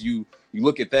consideration because you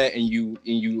look at that and you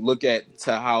look at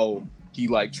to how he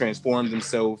like transformed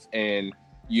himself and,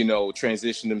 you know,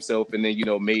 transitioned himself and then, you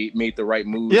know, made the right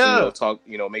moves. Yeah.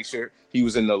 You know, make sure he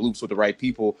was in the loops with the right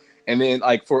people. And then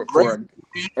like for for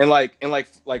a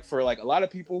lot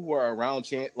of people who are around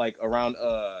 2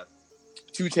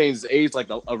 Chainz' age, like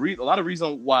a lot of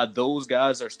reason why those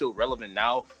guys are still relevant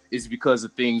now is because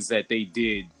of things that they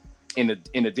did in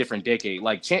a different decade.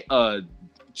 Like Chainz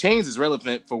is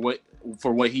relevant for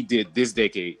what he did this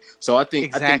decade. So I think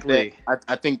exactly.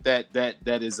 I think that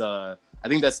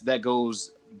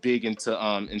goes big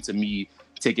into me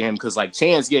taking him because like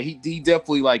Chance, yeah, he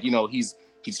definitely, like, you know, he's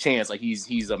Chance, like he's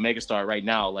a megastar right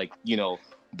now, like, you know,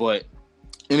 but.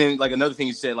 And then, like, another thing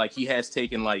you said, like, he has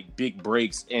taken like big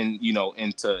breaks and, you know,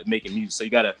 into making music. So you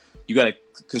gotta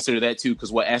consider that too,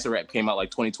 because Acid Rap came out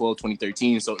like 2012,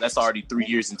 2013. So that's already 3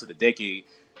 years into the decade.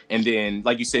 And then,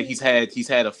 like you said, he's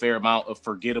had a fair amount of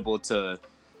forgettable to,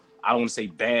 I don't want to say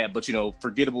bad, but, you know,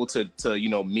 forgettable to you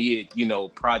know, mid, you know,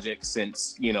 projects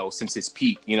since his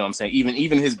peak. You know what I'm saying?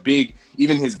 Even his big,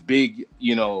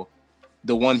 you know,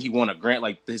 the one he won a grant,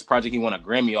 like his project he won a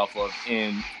Grammy off of,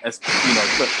 and that's, you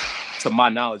know. To my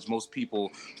knowledge, most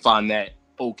people find that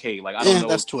okay. Like, I don't know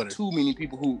that's Twitter. Too many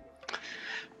people who.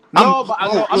 I'm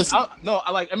gonna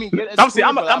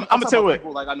tell you what.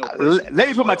 Like, I know. Let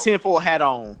me put my tinfoil hat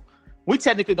on. We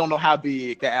technically don't know how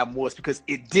big the album was because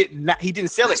he didn't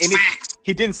sell it, and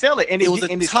he didn't sell it, and it was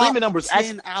and the the streaming top numbers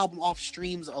 10 album off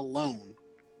streams alone.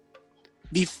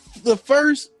 The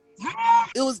first,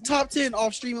 it was top 10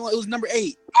 off streaming. It was number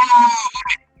 8.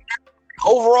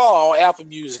 Overall on Apple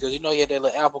Music, because you know you had that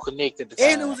little Apple Connect at the time.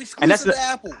 And it was exclusive to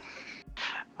Apple.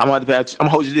 gonna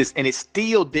hold you to this, and it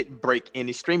still didn't break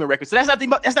any streaming records. So that's not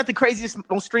the craziest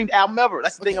most streamed album ever.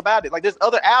 That's the thing about it. Like there's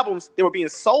other albums that were being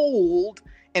sold,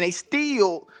 and they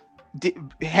still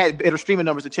had better streaming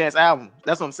numbers than Chance album.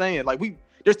 That's what I'm saying. Like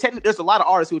there's a lot of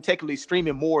artists who are technically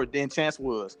streaming more than Chance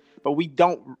was, but we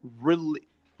don't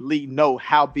really know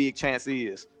how big Chance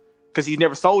is because he's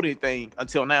never sold anything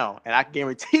until now. And I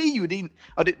guarantee you,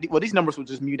 these numbers were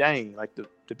just mundane. Like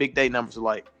the big day numbers are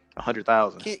like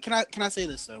 100,000. Can I say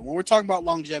this though? When we're talking about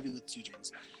longevity with 2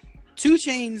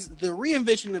 Chainz, the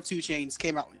reinvention of 2 Chainz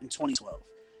came out in 2012.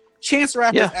 Chance the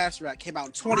Rapper's Ass Rap came out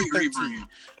in 2013.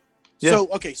 Yeah.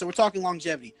 So we're talking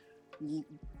longevity.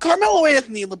 Carmelo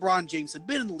Anthony and LeBron James have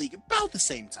been in the league about the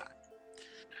same time.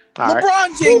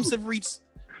 LeBron James have reached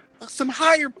some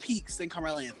higher peaks than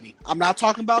Carmelo Anthony. I'm not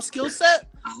talking about skill set.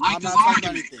 I'm not talking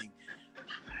about anything.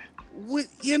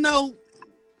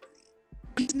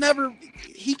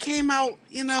 He came out,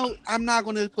 I'm not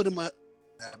going to put him up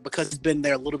because he's been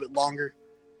there a little bit longer.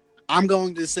 I'm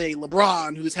going to say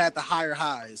LeBron, who's had the higher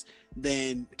highs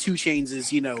than 2 Chainz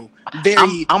is, very.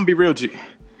 I'm gonna be real with you.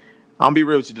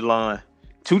 DeLon.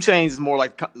 2 Chainz is more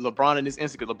like LeBron in this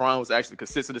instance because LeBron was actually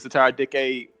consistent this entire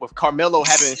decade, with Carmelo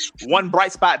having one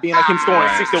bright spot being like him scoring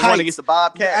 61 against the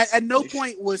Bobcats. At no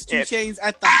point was 2 Chainz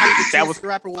at the height that was the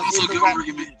rapper was in the rap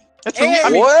community. That's true.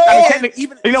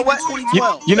 Even you know what?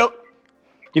 2012. You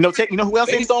know who else?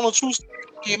 Based on the truth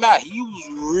came out, he was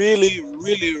really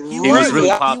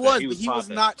but he was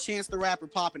not Chance the Rapper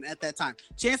popping at that time.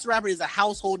 Chance the Rapper is a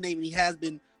household name, and he has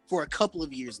been for a couple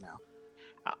of years now.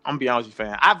 I'm gonna be honest with you,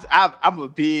 fan. I'm a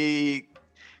big,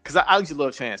 because I used to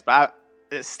love Chance, but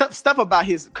stuff about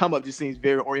his come up just seems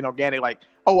very organic. Like,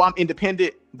 I'm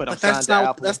independent, but I'm signed to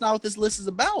Apple. That's not what this list is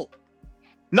about.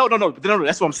 No.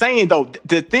 That's what I'm saying though.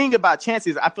 The thing about Chance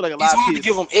is, I feel like a lot of people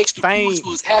give him extra fame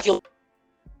because half your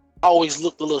always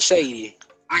looked a little shady.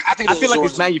 I feel like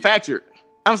it's manufactured.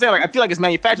 I feel like it's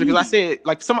manufactured because I said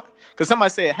somebody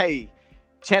said, "Hey,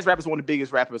 Chance Rapper's one of the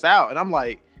biggest rappers out," and I'm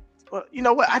like, well, you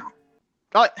know what?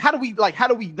 How do we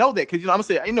know that? Because I'm gonna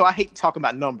say, I hate talking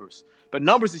about numbers, but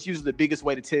numbers is usually the biggest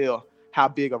way to tell how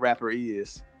big a rapper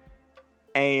is,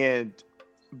 and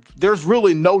there's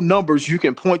really no numbers you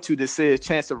can point to that says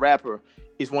Chance the Rapper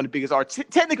is one of the biggest artists.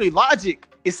 Technically, Logic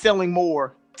is selling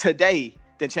more today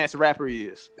than Chance the Rapper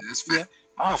is. That's fair.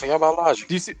 I forgot about Logic.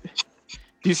 Do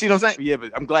you see what I'm saying? Yeah,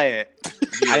 but I'm glad.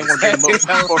 I didn't want to get him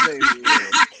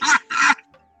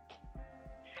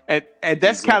up. And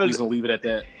that's kind of gonna leave it at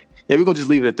that. Yeah, we're gonna just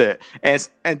leave it at that.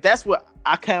 And that's what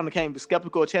I kind of became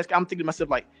skeptical of Chance. I'm thinking to myself,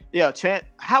 like, Chance,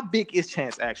 how big is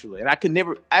Chance actually? And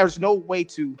there's no way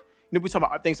to, we talking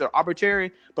about things that are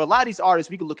arbitrary, but a lot of these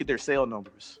artists, we can look at their sale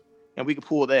numbers and we can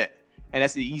pull that. And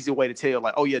that's the easy way to tell,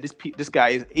 like, this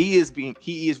guy is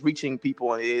reaching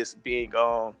people and is being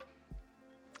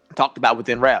talked about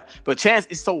within rap. But Chance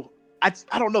is so, I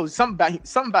don't know, something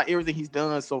about everything he's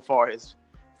done so far has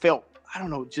felt,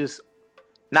 just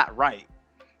not right.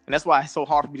 And that's why it's so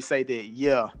hard for me to say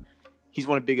that, he's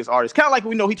one of the biggest artists. Kind of like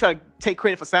he tried to take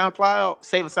credit for SoundCloud,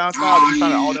 saving SoundCloud, and he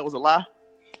found out all that was a lie.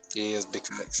 Yeah, it's big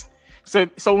facts. So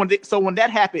when that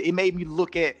happened, it made me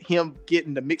look at him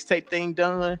getting the mixtape thing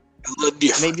done.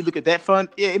 It made me look at that fun.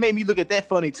 Yeah, it made me look at that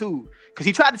funny too. Because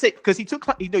he took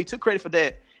credit for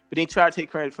that, but then he tried to take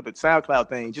credit for the SoundCloud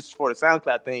thing, just for the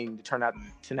SoundCloud thing to turn out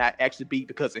to not actually be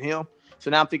because of him. So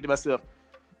now I'm thinking to myself,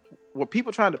 were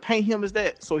people trying to paint him as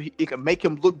that so it can make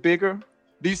him look bigger?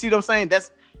 Do you see what I'm saying?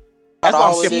 That's why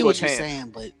I'm skeptical of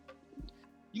Chance. But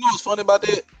you know what's funny about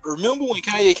that? Remember when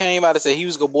Kanye came out and said he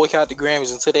was gonna boycott the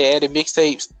Grammys until they added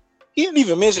mixtapes? He didn't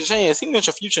even mention Chance. He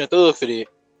mentioned Future and Thug for that.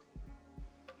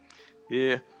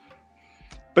 Yeah.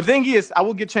 But the thing is, I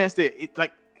will give Chance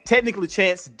that technically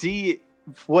Chance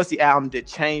was the album that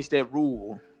changed that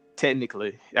rule.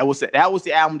 Technically. That was the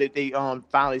album that they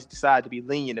finally decided to be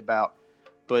lenient about.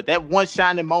 But that one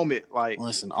shining moment, like,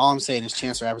 listen, all I'm saying is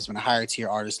Chance the Rapper's been a higher tier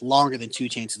artist longer than 2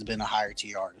 Chainz has been a higher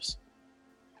tier artist.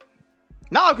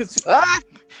 No, because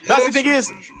the thing is,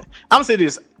 I'm gonna say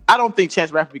this: I don't think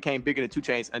Chance the Rapper became bigger than 2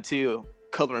 Chainz until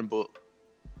Coloring Book.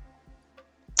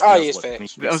 Oh, yes,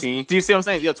 facts. Do you see what I'm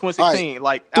saying? Yeah, 2016. Right.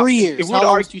 Like 3 years. How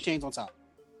long is 2 Chainz on top?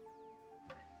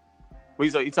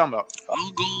 What are you talking about?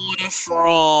 I'm going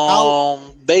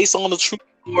from based on the true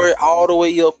story all the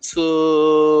way up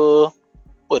to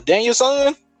what, Daniel's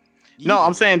Son? No,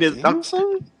 I'm saying this. Yeah,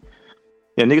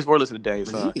 niggas were listening to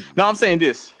Daniel's Son. No, I'm saying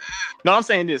this.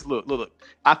 Look.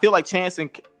 I feel like Chance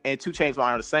and 2 Chainz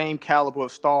are on the same caliber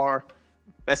of star.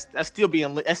 That's still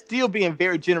being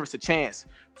very generous to Chance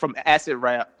from acid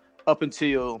rap up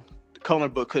until the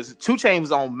Coloring Book, because 2 Chainz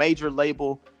was on major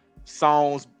label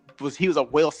songs he was a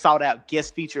well sought out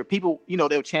guest feature. People, they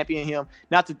were championing him.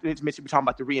 Not to mention, we're talking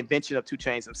about the reinvention of 2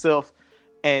 Chainz himself.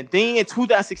 And then in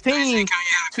 2016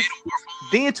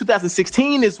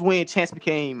 is when Chance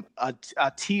became a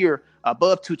tier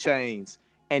above 2 Chainz.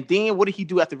 And then what did he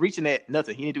do after reaching that?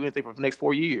 Nothing. He didn't do anything for the next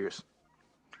 4 years.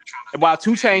 And while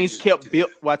 2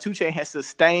 Chainz has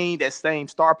sustained that same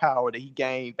star power that he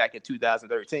gained back in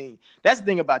 2013. That's the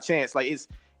thing about Chance. Like, it's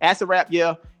Acid Rap,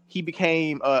 yeah, he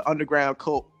became an underground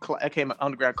cult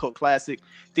classic.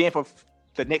 Then for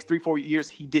the next 3-4 years,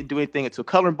 he didn't do anything until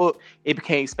Coloring Book. It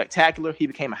became spectacular. He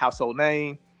became a household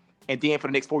name. And then for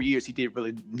the next 4 years, he did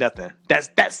really nothing. That's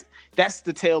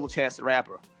the tale of Chance the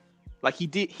Rapper. Like,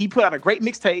 he put out a great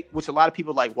mixtape, which a lot of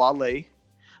people like Wale,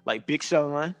 like Big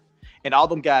Sean, and all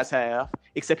them guys have,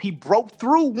 except he broke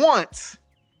through once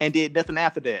and did nothing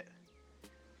after that.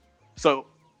 So,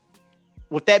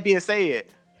 with that being said,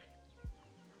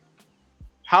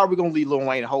 how are we gonna leave Lil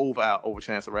Wayne and Hove out over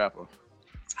Chance the Rapper?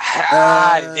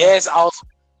 That's awesome.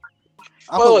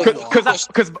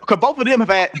 Because both of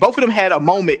them had a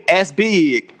moment as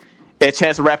big as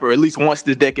Chance the Rapper at least once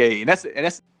this decade, and that's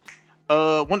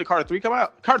when did Carter 3 come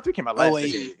out? Carter 3 came out last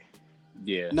decade.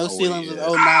 Yeah. No Ceilings was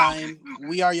 09.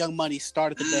 We Are Young Money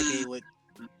started the decade with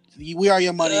We Are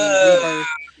Young Money, Rebirth,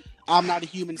 I'm Not a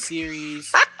Human series.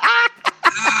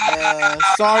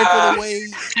 Sorry for the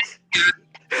wait.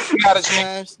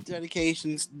 Trash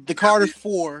dedications. The Carter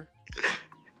 4.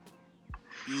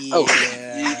 Yeah.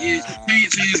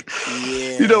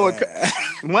 You know what?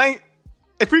 Wayne.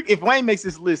 If Wayne makes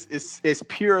this list, it's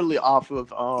purely off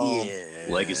of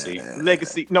Legacy.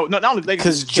 No, not only Legacy.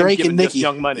 Because Drake and Nicki,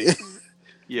 Young Money.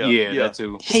 Yeah, that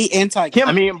too. Hey, anti.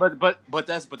 I mean, but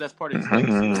that's part of his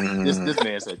legacy. This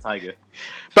man said Tiger.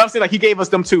 But I'm saying, like, he gave us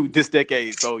them two this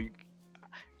decade, so he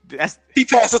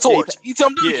passed the torch. He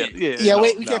told me. Yeah.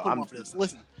 Wait, we can't put him off this.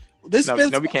 Listen, this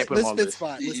fifth we can't put him on this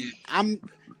spot. Listen,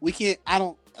 we can't. I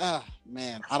don't.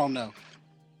 Man, I don't know.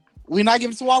 We not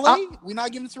giving it to Wale? We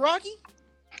not giving it to Rocky?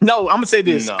 No, I'm gonna say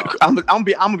this. No. I'm gonna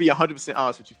be 100%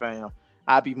 honest with you, fam.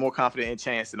 I'd be more confident in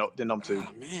Chance than them two.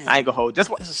 Man. I ain't gonna hold. That's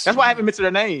why I haven't mentioned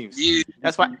their names. Yeah.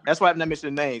 That's why I haven't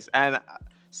mentioned their names. And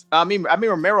I mean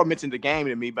Romero mentioned the game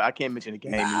to me, but I can't mention the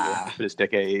game either for this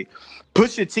decade.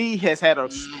 Pusha T has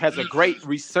a great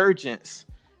resurgence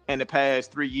in the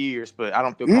past 3 years, but I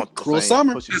don't feel comfortable Cruel saying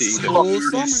Summer. Pusha T. Cruel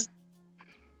Summer.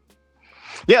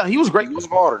 Yeah, he was great. He was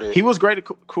part of it. He was great at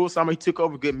Cruel Summer. He took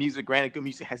over good music. Granted, good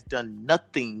music has done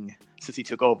nothing since he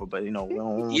took over, but we ain't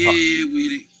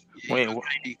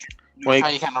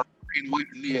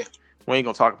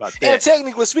gonna talk about that. And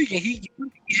technically speaking, he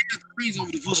has degrees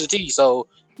over the Pusha T, so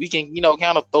we can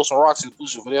kind of throw some rocks at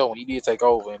Pusha for that one. He did take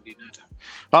over and did nothing.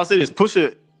 I'll say this: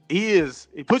 Pusha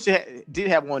did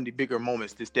have one of the bigger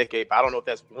moments this decade, but I don't know if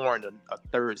that's warranted a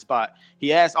third spot.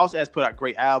 He also has put out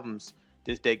great albums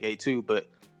this decade too, but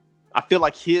I feel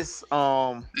like his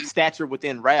stature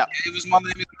within rap.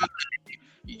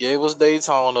 He gave us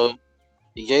Daytona.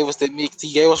 He gave us that mix.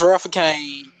 He gave us Rafa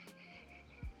Kane.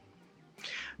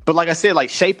 But like I said, like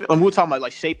shaping, when we were talking about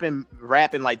like shaping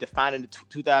rap and like defining the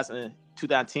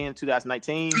 2010,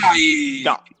 2019,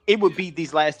 no, it would be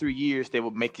these last 3 years that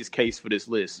would make his case for this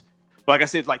list. But like I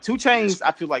said, like 2 Chainz,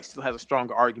 I feel like still has a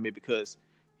stronger argument because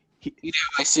he did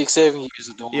like 6-7 years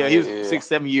of doing. Yeah, he was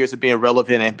 6-7 years of being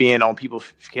relevant and being on people's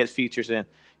features, and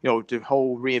the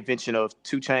whole reinvention of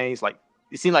 2 Chainz. Like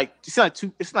it seemed like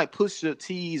Pusha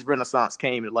T's renaissance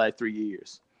came in the last 3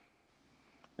 years,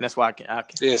 and that's why I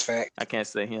can't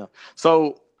say him.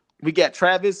 So we got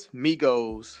Travis,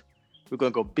 Migos. We're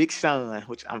gonna go Big Sean,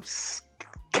 which I'm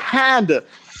kinda.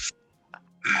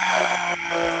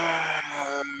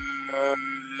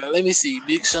 Let me see,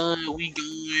 Big Sean. We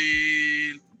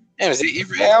going. Damn, is it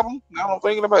every album? I'm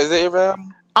thinking about. Is it every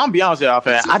album? I'm gonna be honest with y'all,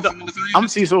 fam.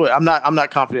 I'm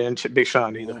not confident in Big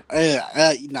Sean either.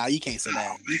 Nah, you can't say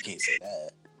that.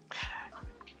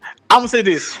 I'm gonna say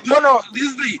this. No. This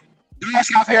is the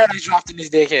Dusty Paradise dropped in this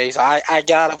decade, so I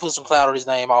gotta put some cloud on his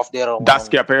name off that.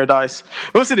 Dusty Paradise.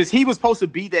 Listen to this. He was supposed to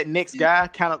be that next guy,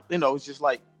 kind of. It's just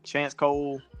like Chance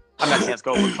Cole. I'm not Chance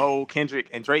Cole, but Cole, Kendrick,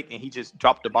 and Drake, and he just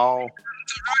dropped the ball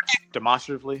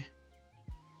demonstratively.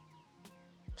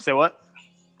 Say what?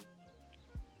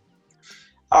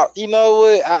 You know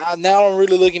what? Now I'm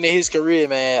really looking at his career,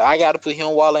 man. I got to put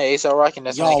him, Wale, and A$AP Rocky, and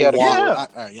that's y'all got to go. All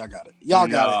right, y'all got it. Y'all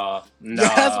got it. No,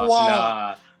 That's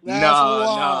wild.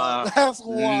 That's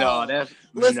wild. No, that's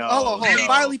Listen, no. hold on.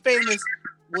 Finally Famous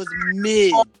was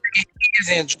mid,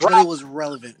 but it was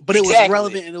relevant.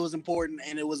 And it was important,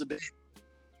 and it was a bit.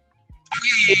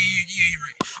 Yeah,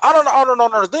 I don't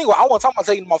know. The thing, I wasn't talking about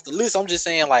taking him off the list. I'm just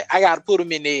saying, like, I got to put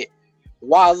him in that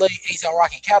Wale, A$AP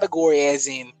Rocky category, as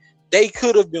in they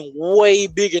could have been way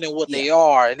bigger than what they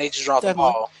are, and they just dropped the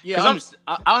ball. Yeah,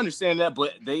 I understand that,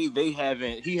 but they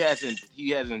haven't. He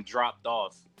hasn't dropped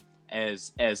off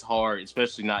as hard,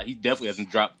 especially not. He definitely hasn't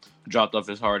dropped off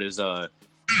as hard as Wale.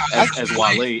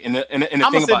 And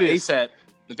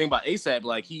the thing about ASAP,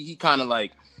 like he kind of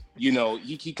like, you know,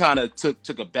 he kind of took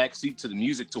a backseat to the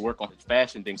music to work on his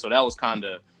fashion thing. So that was kind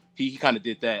of he kind of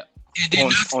did that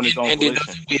on his own volition.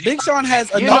 Big Sean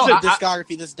has another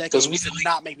discography this decade. We did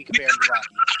not make me compare him to Rocky.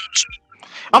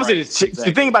 I'm gonna say this.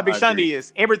 Exactly. The thing about Big Sean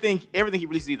is everything he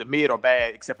releases is either mid or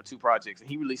bad, except for 2 projects, and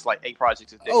he released like 8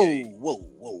 projects this decade.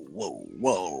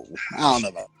 Whoa! I don't know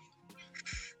about.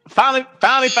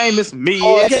 Finally famous mid.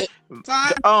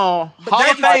 Hall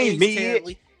of Fame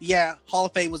mid. Yeah, Hall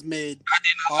of Fame was mid.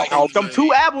 Them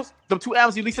two albums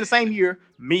he released in the same year,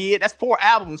 mid. That's 4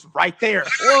 albums right there.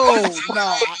 Whoa,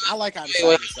 no, I like how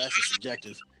this. That's just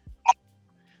subjective.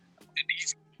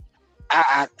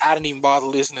 I didn't even bother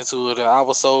listening to it. I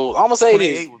was so. I'm gonna say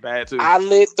this. Was bad too. I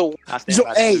let the.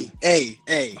 Hey.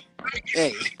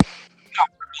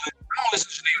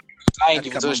 I ain't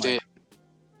even touched it.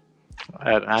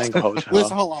 I ain't gonna hold you.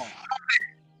 Listen, hold on.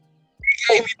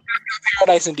 He gave me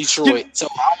Paradise in Detroit, so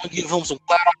I'm gonna give him some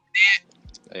clap on that.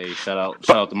 Hey, shout out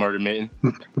to Murder Mitten.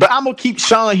 But I'm gonna keep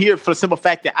Sean here for the simple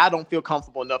fact that I don't feel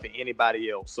comfortable enough in anybody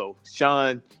else. So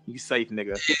Sean, you safe,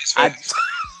 nigga.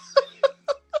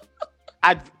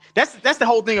 That's the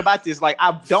whole thing about this. Like,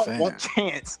 I don't want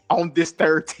Chance on this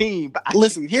third team. But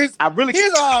listen, here's our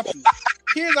option.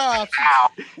 Here's our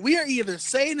option. We are either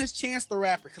saying it's Chance the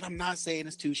Rapper, because I'm not saying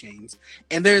it's 2 Chainz,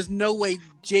 and there's no way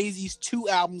Jay-Z's 2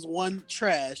 albums, 1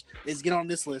 trash, is get on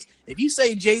this list. If you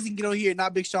say Jay-Z can get on here,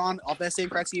 not Big Sean, off that same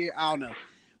criteria, I don't know.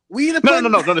 We either putting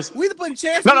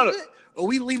Chance on it, or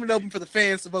we leaving it open for the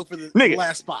fans to vote for the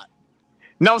last spot.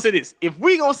 No, say this. If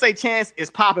we gonna say Chance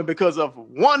is popping because of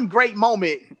one great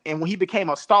moment and when he became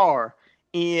a star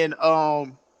in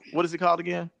what is it called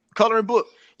again? Coloring Book.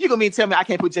 You gonna mean tell me I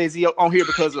can't put Jay-Z on here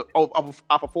because of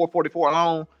 444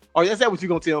 alone? Or is that what you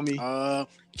gonna tell me?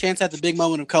 Chance had the big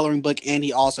moment of Coloring Book, and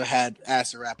he also had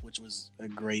Acid Rap, which was a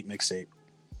great mixtape.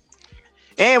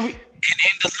 And in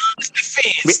the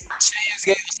defense, Chance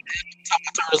gave us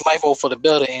turn his life over for the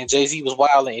better, and Jay-Z was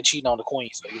wilding and cheating on the queen.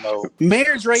 So you know,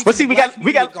 marriage rates. But see, we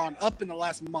got gone up in the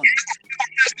last month.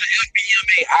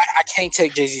 I can't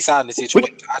take Jay-Z's side in this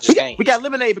situation. I just can't. We got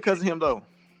Lemonade because of him, though.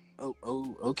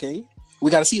 Oh, okay. We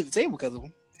got to see at the table because of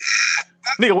him.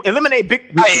 Nigga, Eliminate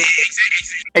big.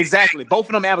 Exactly. Both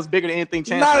of them albums bigger than anything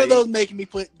Chance. None of those making me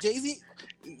put Jay-Z.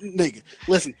 Nigga,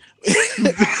 listen.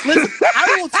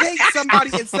 I will take somebody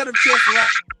instead of Chance the Rapper.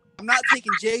 I'm not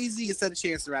taking Jay-Z instead of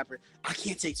Chance the Rapper. I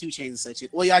can't take 2 Chainz instead of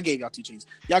shit. Well, y'all gave y'all 2 Chainz.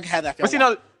 Y'all can have that. But see,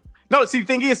 no. See, the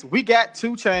thing is, we got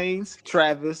 2 Chainz,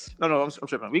 Travis. No, I'm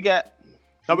tripping. We got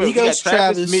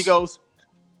Travis, Migos,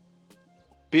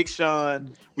 Big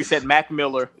Sean. We said Mac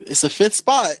Miller. It's a 5th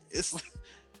spot. It's.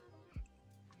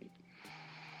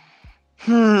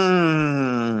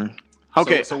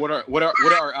 Okay. So what are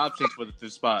our options for the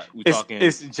 5th spot?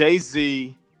 It's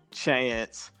Jay-Z,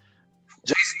 Chance,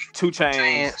 Jay-Z, 2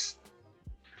 Chainz,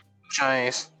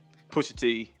 Pusha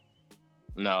T.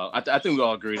 No, I think we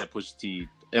all agree that Pusha T.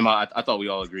 I thought we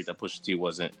all agreed that Pusha T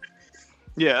wasn't.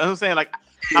 Yeah, I'm saying like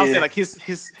I was saying like his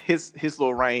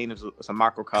little reign is a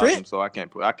microcosm, Crit. So I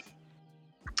can't put.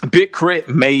 Big Crit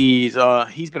made.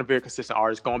 He's been a very consistent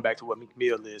artist, going back to what Meek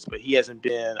Mill is, but he hasn't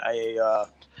been a.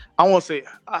 I want to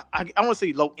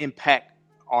say low impact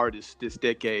artist this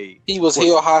decade. He was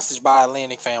held hostage by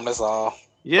Atlantic fam. That's all.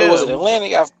 Yeah, was it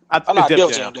Atlantic? I'm not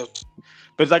guilty.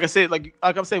 But like I said, like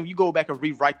I'm saying, when you go back and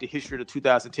rewrite the history of the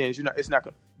 2010s, it's not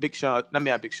gonna Big Sean.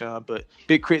 Not Big Sean, but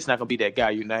Big Crit's not gonna be that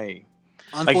guy you name.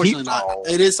 Unfortunately, not.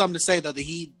 It is something to say though that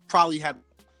he probably had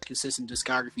consistent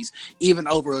discographies, even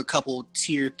over a couple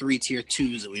tier 3, tier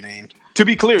 2s that we named. To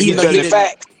be clear, even though he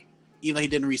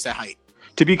didn't reach that height.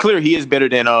 To be clear, he is better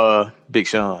than Big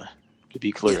Sean. To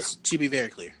be clear, yes, to be very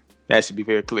clear. That should be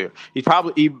very clear. I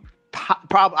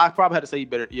probably had to say he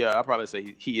better. Yeah, I probably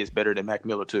say he is better than Mac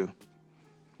Miller too.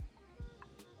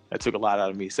 That took a lot out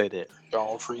of me to say that.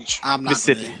 Don't preach. I'm not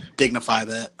going to dignify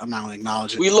that. I'm not going to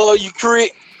acknowledge it. We love you,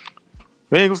 Crit.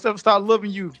 We ain't gonna stop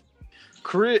loving you,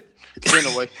 Crit.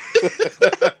 Anyway.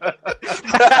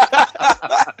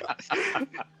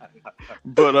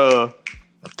 But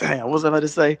damn, what was I about to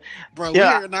say? Bro,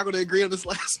 we're not going to agree on this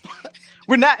last spot.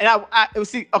 We're not. And I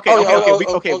see. Okay.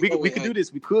 We could do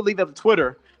this. We could leave it up to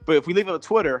Twitter, but if we leave it up to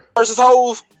Twitter versus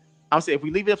Hove. I'm saying if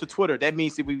we leave it up to Twitter, that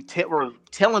means that we're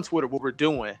telling Twitter what we're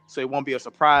doing, so it won't be a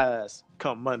surprise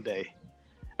come Monday.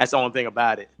 That's the only thing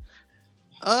about it.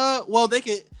 Well, they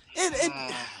could.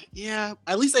 Yeah,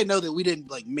 at least they know that we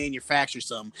didn't like manufacture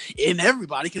some, and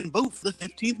everybody can vote for the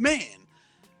 15th man.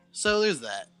 So there's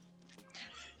that.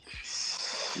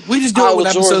 We just do it when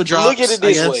episode drops. Look at it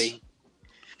this way.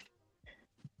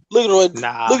 Look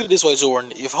at it this way,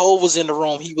 Jordan. If Hov was in the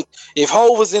room, he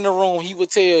would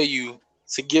tell you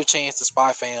to give chance to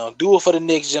Spy Fam. Do it for the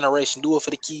next generation. Do it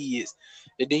for the kids.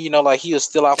 And then he'll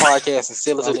steal our podcast and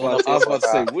sell it to the NFL. I was about to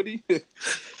say, what do you?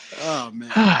 Oh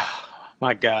man,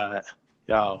 my God,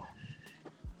 y'all,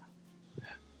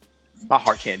 my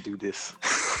heart can't do this.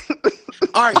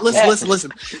 All right,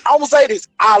 listen. I'm gonna say this.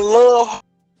 I love.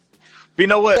 But you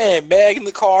know what? Man,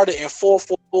 Magna Carta and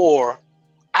 444.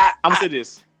 I'm gonna say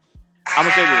this.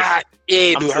 Yeah,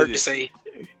 it do hurt to say.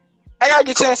 I gotta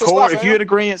get a chance to Corey, if you're in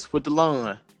agreement with the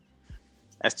loan,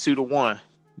 that's 2-1.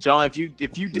 John, if you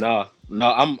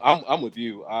no, I'm with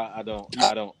you. I don't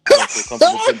feel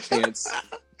comfortable taking chance.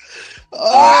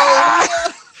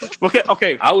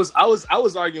 Okay. I was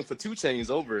arguing for 2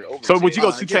 Chainz over. So would you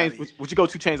go 2 Chainz? Would you go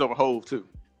 2 Chainz over Hov too?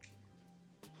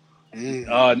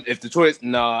 If the choice,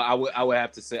 I would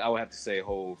have to say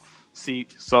Hov. See,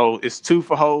 so it's 2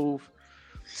 for Hov,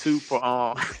 2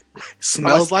 for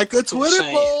Smells like a Twitter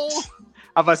poll.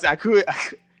 I'm about to say I could.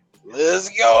 Let's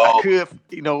go. I could.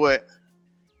 You know what?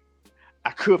 I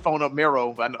could phone up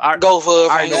Mero, but I go for it.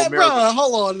 I bro,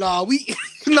 hold on, nah. We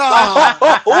We ain't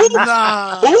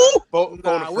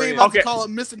about to call it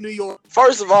Mr. New York.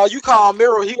 First of all, you call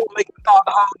Mero, he gonna make the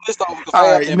whole list over.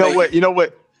 All right, you know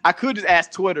what? I could just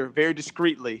ask Twitter very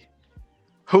discreetly,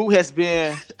 who has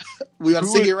been we gotta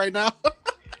see it right now.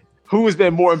 Who has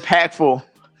been more impactful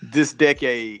this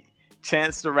decade?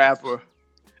 Chance the Rapper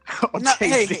or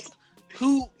hey,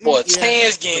 who? Boy,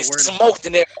 Chance getting smoked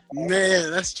in there.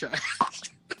 Man, that's trash. You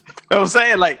know what I'm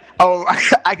saying? Like,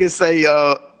 I can say,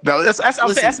 no,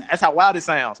 that's how wild it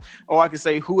sounds. Or I can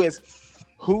say who has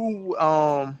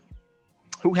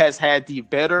had the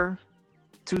better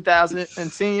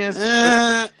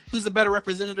 2010s? Who's the better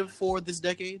representative for this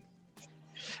decade?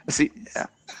 See,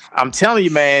 I'm telling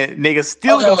you, man, niggas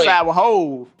still gonna side with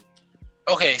Hov.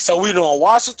 Okay, so we doing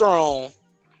Watch the Throne,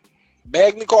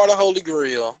 Magna Carta Holy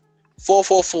Grail,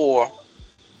 444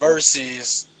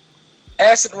 versus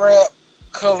Acid Rap,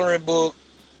 Coloring Book,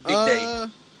 Big Day.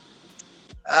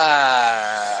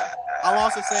 I'll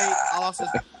also say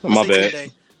my bad. 10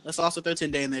 Day. Let's also throw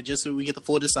 10 Day in there just so we get the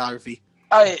full discography.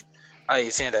 Hey,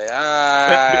 10 Day.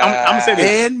 I'm gonna say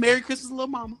this. And Merry Christmas, Little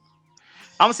Mama.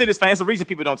 I'm gonna say this, fans. The reason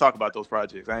people don't talk about those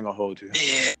projects, I ain't gonna hold you.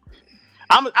 Yeah.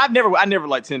 I never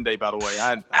liked 10 Day, by the way.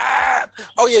 The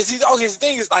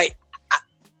thing is, like,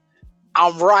 I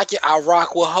rock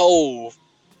with Hov.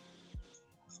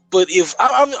 But if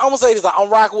I'm gonna say this, like, I'm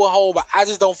rocking with Hov, but I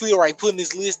just don't feel right putting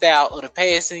this list out of the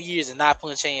past 10 years and not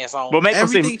putting Chance on. But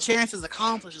everything Chance has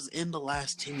accomplished is in the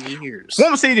last 10 years. Well,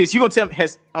 I'm gonna say this. You gonna tell me?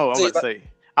 I'm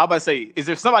about to say, is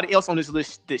there somebody else on this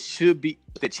list that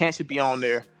Chance should be on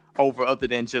there over other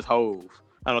than just Hov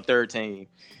on a third team?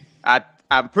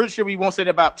 I'm pretty sure we won't say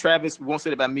that about Travis. We won't say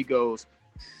that about Migos.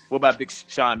 What about Big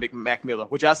Sean, Big Mac Miller?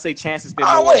 Which I say Chance has been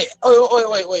more. Wait,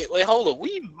 hold on.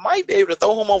 We might be able to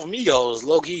throw him over Migos,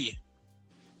 low key.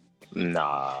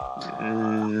 Nah.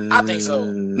 I think so.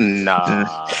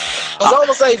 Nah. Cause I'm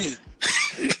gonna say this.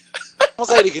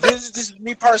 This is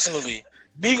me personally.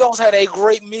 Migos had a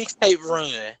great mixtape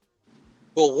run,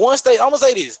 but once I'm gonna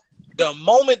say this. The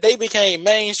moment they became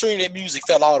mainstream, that music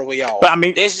fell all the way off. But I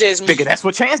mean, that's just me. That's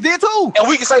what Chance did too. And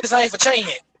we can say the same for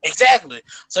Chance. Exactly.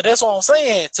 So that's what I'm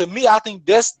saying. To me, I think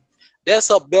that's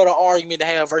a better argument to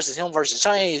have versus him versus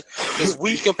Chance, because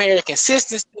we compare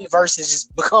consistency versus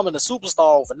just becoming a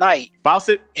superstar overnight.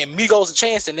 And Migos and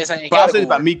Chance, and this ain't got to go.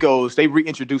 About Migos, they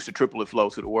reintroduced the triplet flow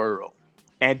to the world,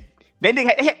 and they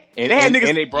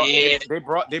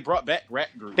brought back rap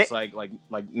groups like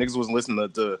niggas wasn't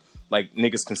listening to like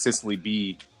niggas consistently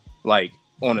be like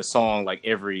on a song like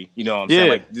every, you know what I'm saying?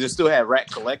 Like they still have rap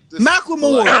collectors.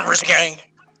 Macklemore. Gang.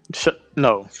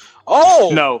 No.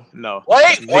 Oh no.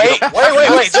 Wait,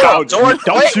 Jordan, Jordan.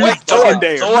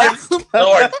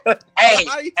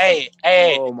 Hey.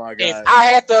 Oh my God. If I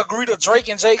had to agree to Drake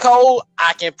and J. Cole,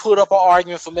 I can put up an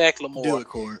argument for Macklemore. Do it,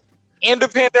 Court.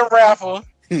 Independent rapper.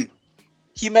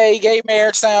 He made gay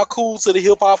marriage sound cool to the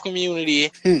hip hop community.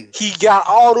 He got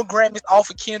all the Grammys off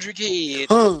of Kendrick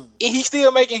head, and he's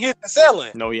still making hits and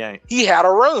selling. No, he ain't. He had a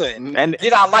run. And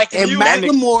did I like and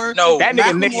Macklemore? No, that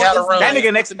nigga next had a run. That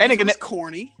nigga next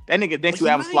corny. That nigga next two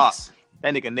albums flop.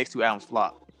 That nigga next two albums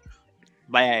flop.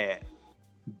 Bad.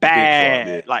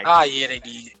 Like yeah, they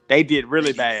did. They did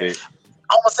really bad. I'm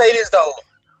gonna say this though,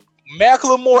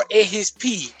 Macklemore at his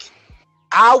peak,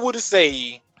 I would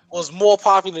say, was more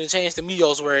popular than Chance the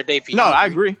Migos were at their peak. No, I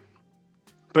agree.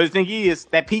 But the thing is,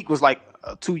 that peak was like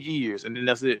 2 years, and then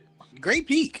that's it. Great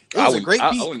peak. It was a great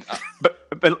peak.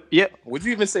 But yeah, would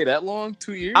you even say that long?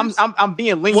 2 years? I'm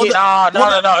being lenient. No.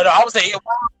 I was saying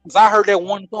I heard that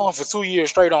one song for 2 years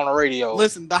straight on the radio.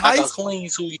 Listen, the like highest clean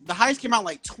 2 years. The highest came out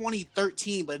like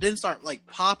 2013, but it didn't start like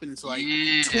popping until like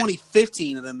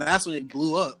 2015, and then that's when it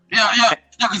blew up. Yeah.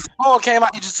 Because the song came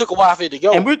out, it just took a while for it to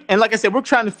go. And like I said, we're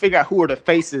trying to figure out who are the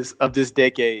faces of this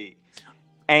decade.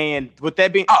 And with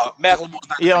that being, Macklemore.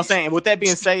 You know what I'm saying? With that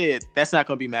being said, that's not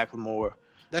going to be Macklemore.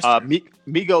 That's true.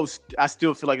 Migos, I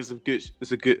still feel like it's a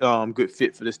good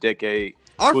fit for this decade.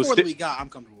 Our four that we got, I'm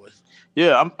comfortable with.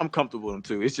 Yeah, I'm comfortable with them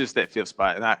too. It's just that fifth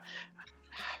spot, and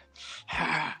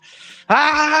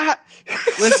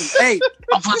listen, hey,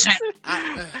 I'm on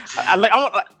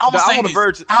the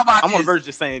verge. I'm on the verge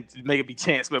of saying to make it be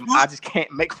Chance, but I just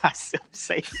can't make myself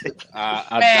say it.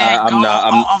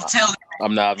 I'm telling you,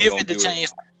 I'm not. Give it the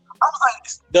chance. I'm gonna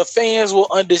say the fans will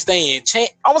understand. I'm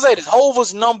gonna say this: Hov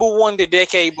was number one the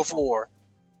decade before.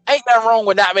 Ain't nothing wrong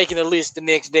with not making the list the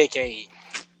next decade.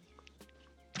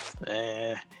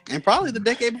 And probably the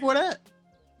decade before that.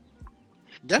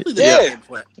 Definitely the decade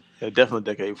before that. Yeah, definitely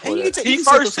the decade before that. He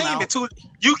first team in two.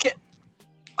 You can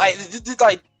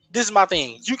this is my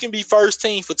thing. You can be first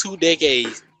team for 2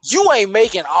 decades. You ain't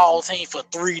making all team for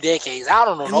 3 decades. I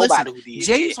don't know nobody who did.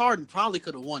 James Harden probably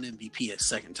could have won MVP a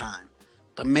second time.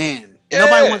 But man,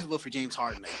 nobody wants to vote for James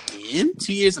Harden again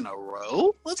 2 years in a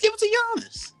row. Let's give it to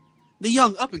Giannis, the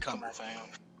young up and comer.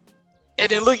 And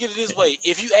then look at it this way: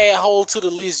 if you add Hov to the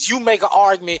list, you make an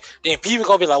argument. Then people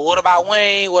gonna be like, "What about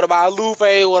Wayne? What about Lupe?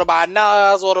 What about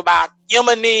Nas? What about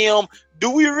Eminem?"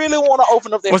 Do we really want to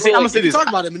open up that? I'm gonna say this. Talk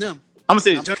about Eminem. I'm gonna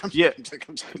say this.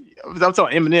 I'm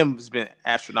talking. Eminem has been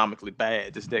astronomically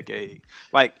bad this decade.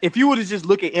 Like, if you were to just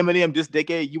look at Eminem this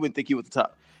decade, you wouldn't think he was the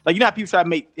top. Like, you know how people try to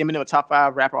make Eminem a top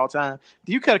 5 rapper all time?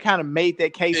 You could have kind of made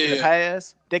that case in the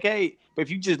past decade. But if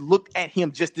you just looked at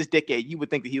him just this decade, you would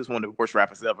think that he was one of the worst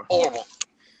rappers ever. Horrible.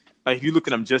 Like, if you look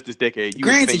at him just this decade,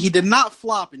 granted, he did not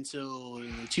flop until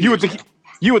 2 you years would ago.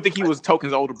 You would think he was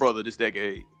Token's older brother this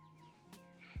decade.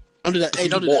 Don't do that. Hey,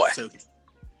 don't do that to Token.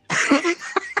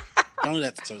 Don't do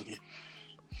that to Token.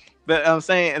 But I'm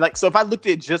saying, like, so if I looked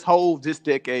at just Hov this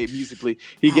decade musically,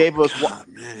 he gave us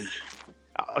man.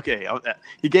 Okay,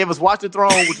 he gave us "Watch the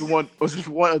Throne," which was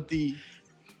one of the.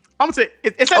 I'm gonna say,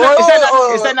 is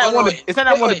that not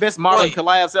one of the best modern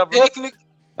collabs ever?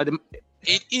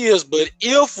 It is, but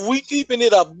if we keeping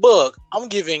it a buck, I'm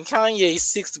giving Kanye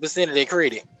 60% of that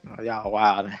credit. Oh, y'all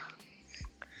wild.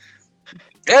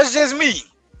 That's just me.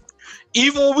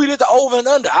 Even when we did the over and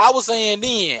under, I was saying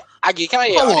then I get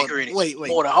Kanye all the credit. Wait.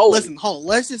 More than Hov. Listen, hold on.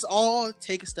 Let's just all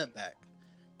take a step back.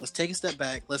 Let's take a step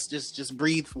back. Let's just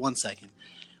breathe for 1 second.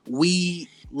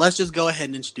 Let's just go ahead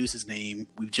and introduce his name.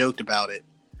 We've joked about it.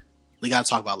 We got to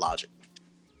talk about Logic.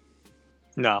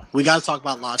 No. We got to talk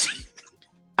about Logic.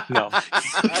 No. We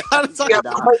got to talk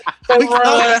about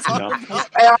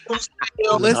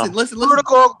Listen.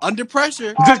 Under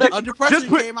Pressure. Under Pressure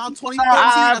came out in 2014.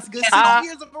 That's a good 6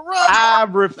 years of a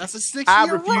run. That's a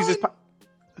 6-year run.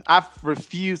 I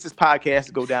refuse this podcast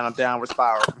to go down a downward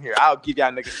spiral from here. I'll give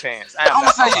y'all niggas a chance. I'm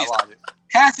gonna say this.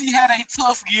 Has he had a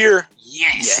tough year?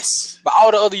 Yes. But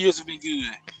all the other years have been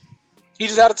good. He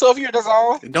just had a tough year, that's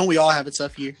all. Don't we all have a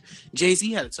tough year?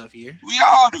 Jay-Z had a tough year. We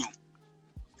all do.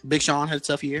 Big Sean had a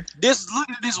tough year. Look at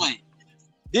it this way.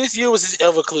 This year was his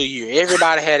Everclear year.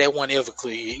 Everybody had that one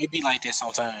Everclear year. It'd be like that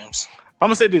sometimes. I'm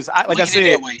gonna say this. Like I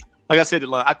said,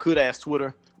 I could ask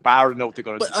Twitter, but I already know what they're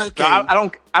gonna do. Okay. I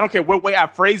don't care what way I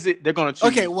phrase it. They're gonna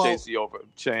choose Jay-Z over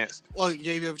Chance. Well,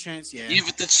 Jay-Z over Chance, yeah. Give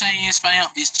it the chance, fam.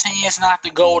 It's Chance, not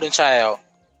the golden child.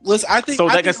 Listen, I think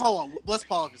hold on. Let's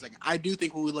pause for a second. I do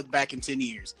think when we look back in 10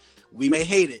 years, we may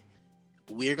hate it.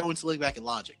 We're going to look back at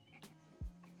Logic.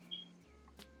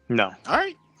 No. All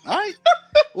right.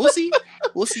 We'll see.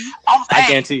 I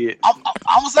guarantee it. I'm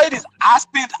gonna say this. I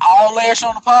spent all last year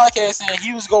on the podcast saying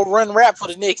he was gonna run rap for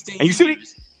the next 10 years. And you see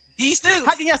he still.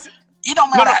 Yes. It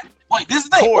don't matter. Wait, this is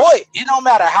the thing. Boy, it don't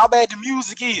matter how bad the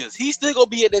music is. He's still gonna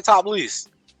be at that top list.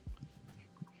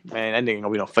 Man, that nigga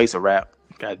gonna be no face of rap.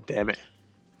 God damn it.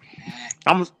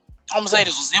 I'm gonna say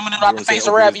this: was Eminem not the face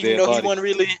of rap, even though he wasn't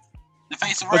really the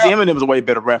face of rap? Eminem was a way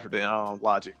better rapper than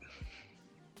Logic.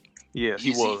 Yeah, he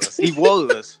was. He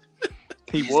was.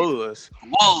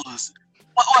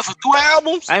 What for 2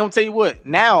 albums? I ain't gonna tell you what.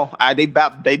 Now they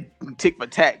tick for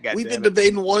tack. We've been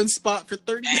debating one spot for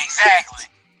 30 years. Exactly.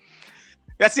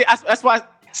 That's it. That's why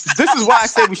This is why I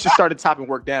said we should start the top and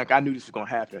work down. I knew this was gonna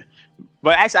happen,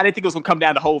 but actually, I didn't think it was gonna come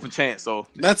down to Hove and Chance. So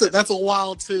That's a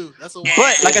wild too. That's a wild.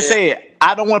 but like I said,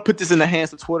 I don't want to put this in the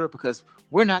hands of Twitter because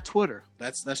we're not Twitter.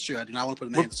 That's true. I do not want to put it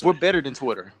in the hands. We're better than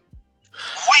Twitter.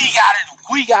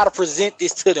 We gotta present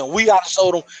this to them. We gotta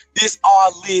show them this our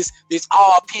list, this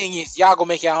our opinions. Y'all gonna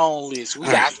make your own list. We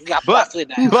got But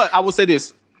I will say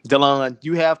this, Delon,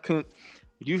 you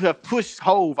have pushed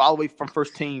Hove all the way from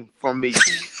first team for me,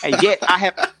 and yet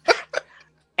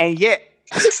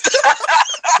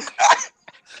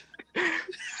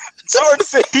Jordan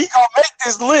said he gonna make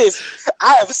this list.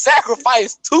 I have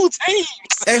sacrificed 2 teams.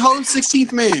 Hey, Hove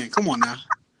 16th man. Come on now.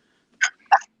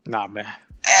 Nah, man.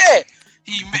 Hey,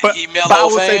 But he I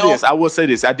will say this. I will say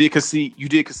this. You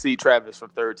did concede Travis from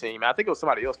third team. I think it was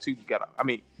somebody else too.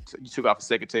 You took off a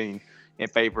second team in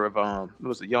favor of it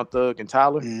was Young Thug and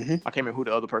Tyler. Mm-hmm. I can't remember who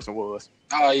the other person was.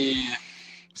 Oh yeah.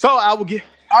 So I will give.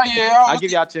 Oh yeah. I'll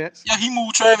give y'all a chance. Yeah, he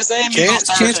moved Travis and Chance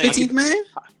 15th man.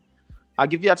 I'll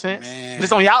give y'all a chance. Man.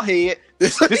 This on y'all head.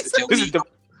 This is the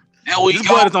this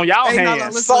blood is on y'all Hey, no,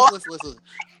 hands. listen.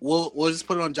 We'll just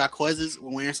put it on Jaquez's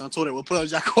when we're on Twitter. We'll put it on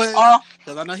Jaquez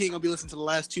because I know he ain't gonna be listening to the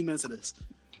last 2 minutes of this.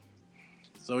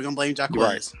 So we're gonna blame Jaquez.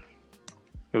 Right.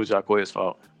 It was Jaquez's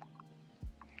fault.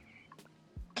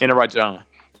 In the right, John.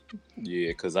 Yeah,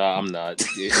 because I'm not.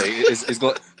 It's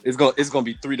gonna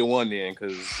be 3-1 then,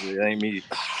 because it ain't me.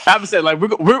 I would say like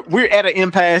we're at an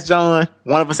impasse, John.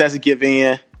 One of us has to give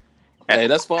in. Hey,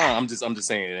 that's fine. I'm just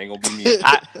saying it ain't gonna be me.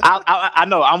 I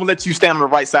know. I'm gonna let you stand on the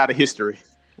right side of history.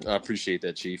 I appreciate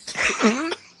that, Chief.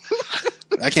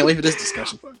 I can't wait for this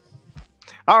discussion.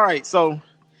 All right, so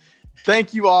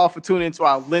thank you all for tuning into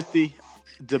our lengthy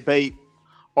debate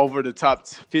over the top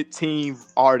 15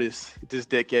 artists this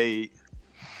decade.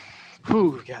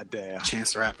 Whew, goddamn.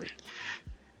 Chance the Rapper.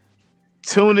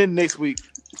 Tune in next week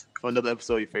for another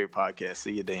episode of your favorite podcast.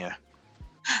 See you then.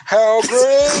 How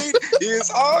great is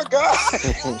our God?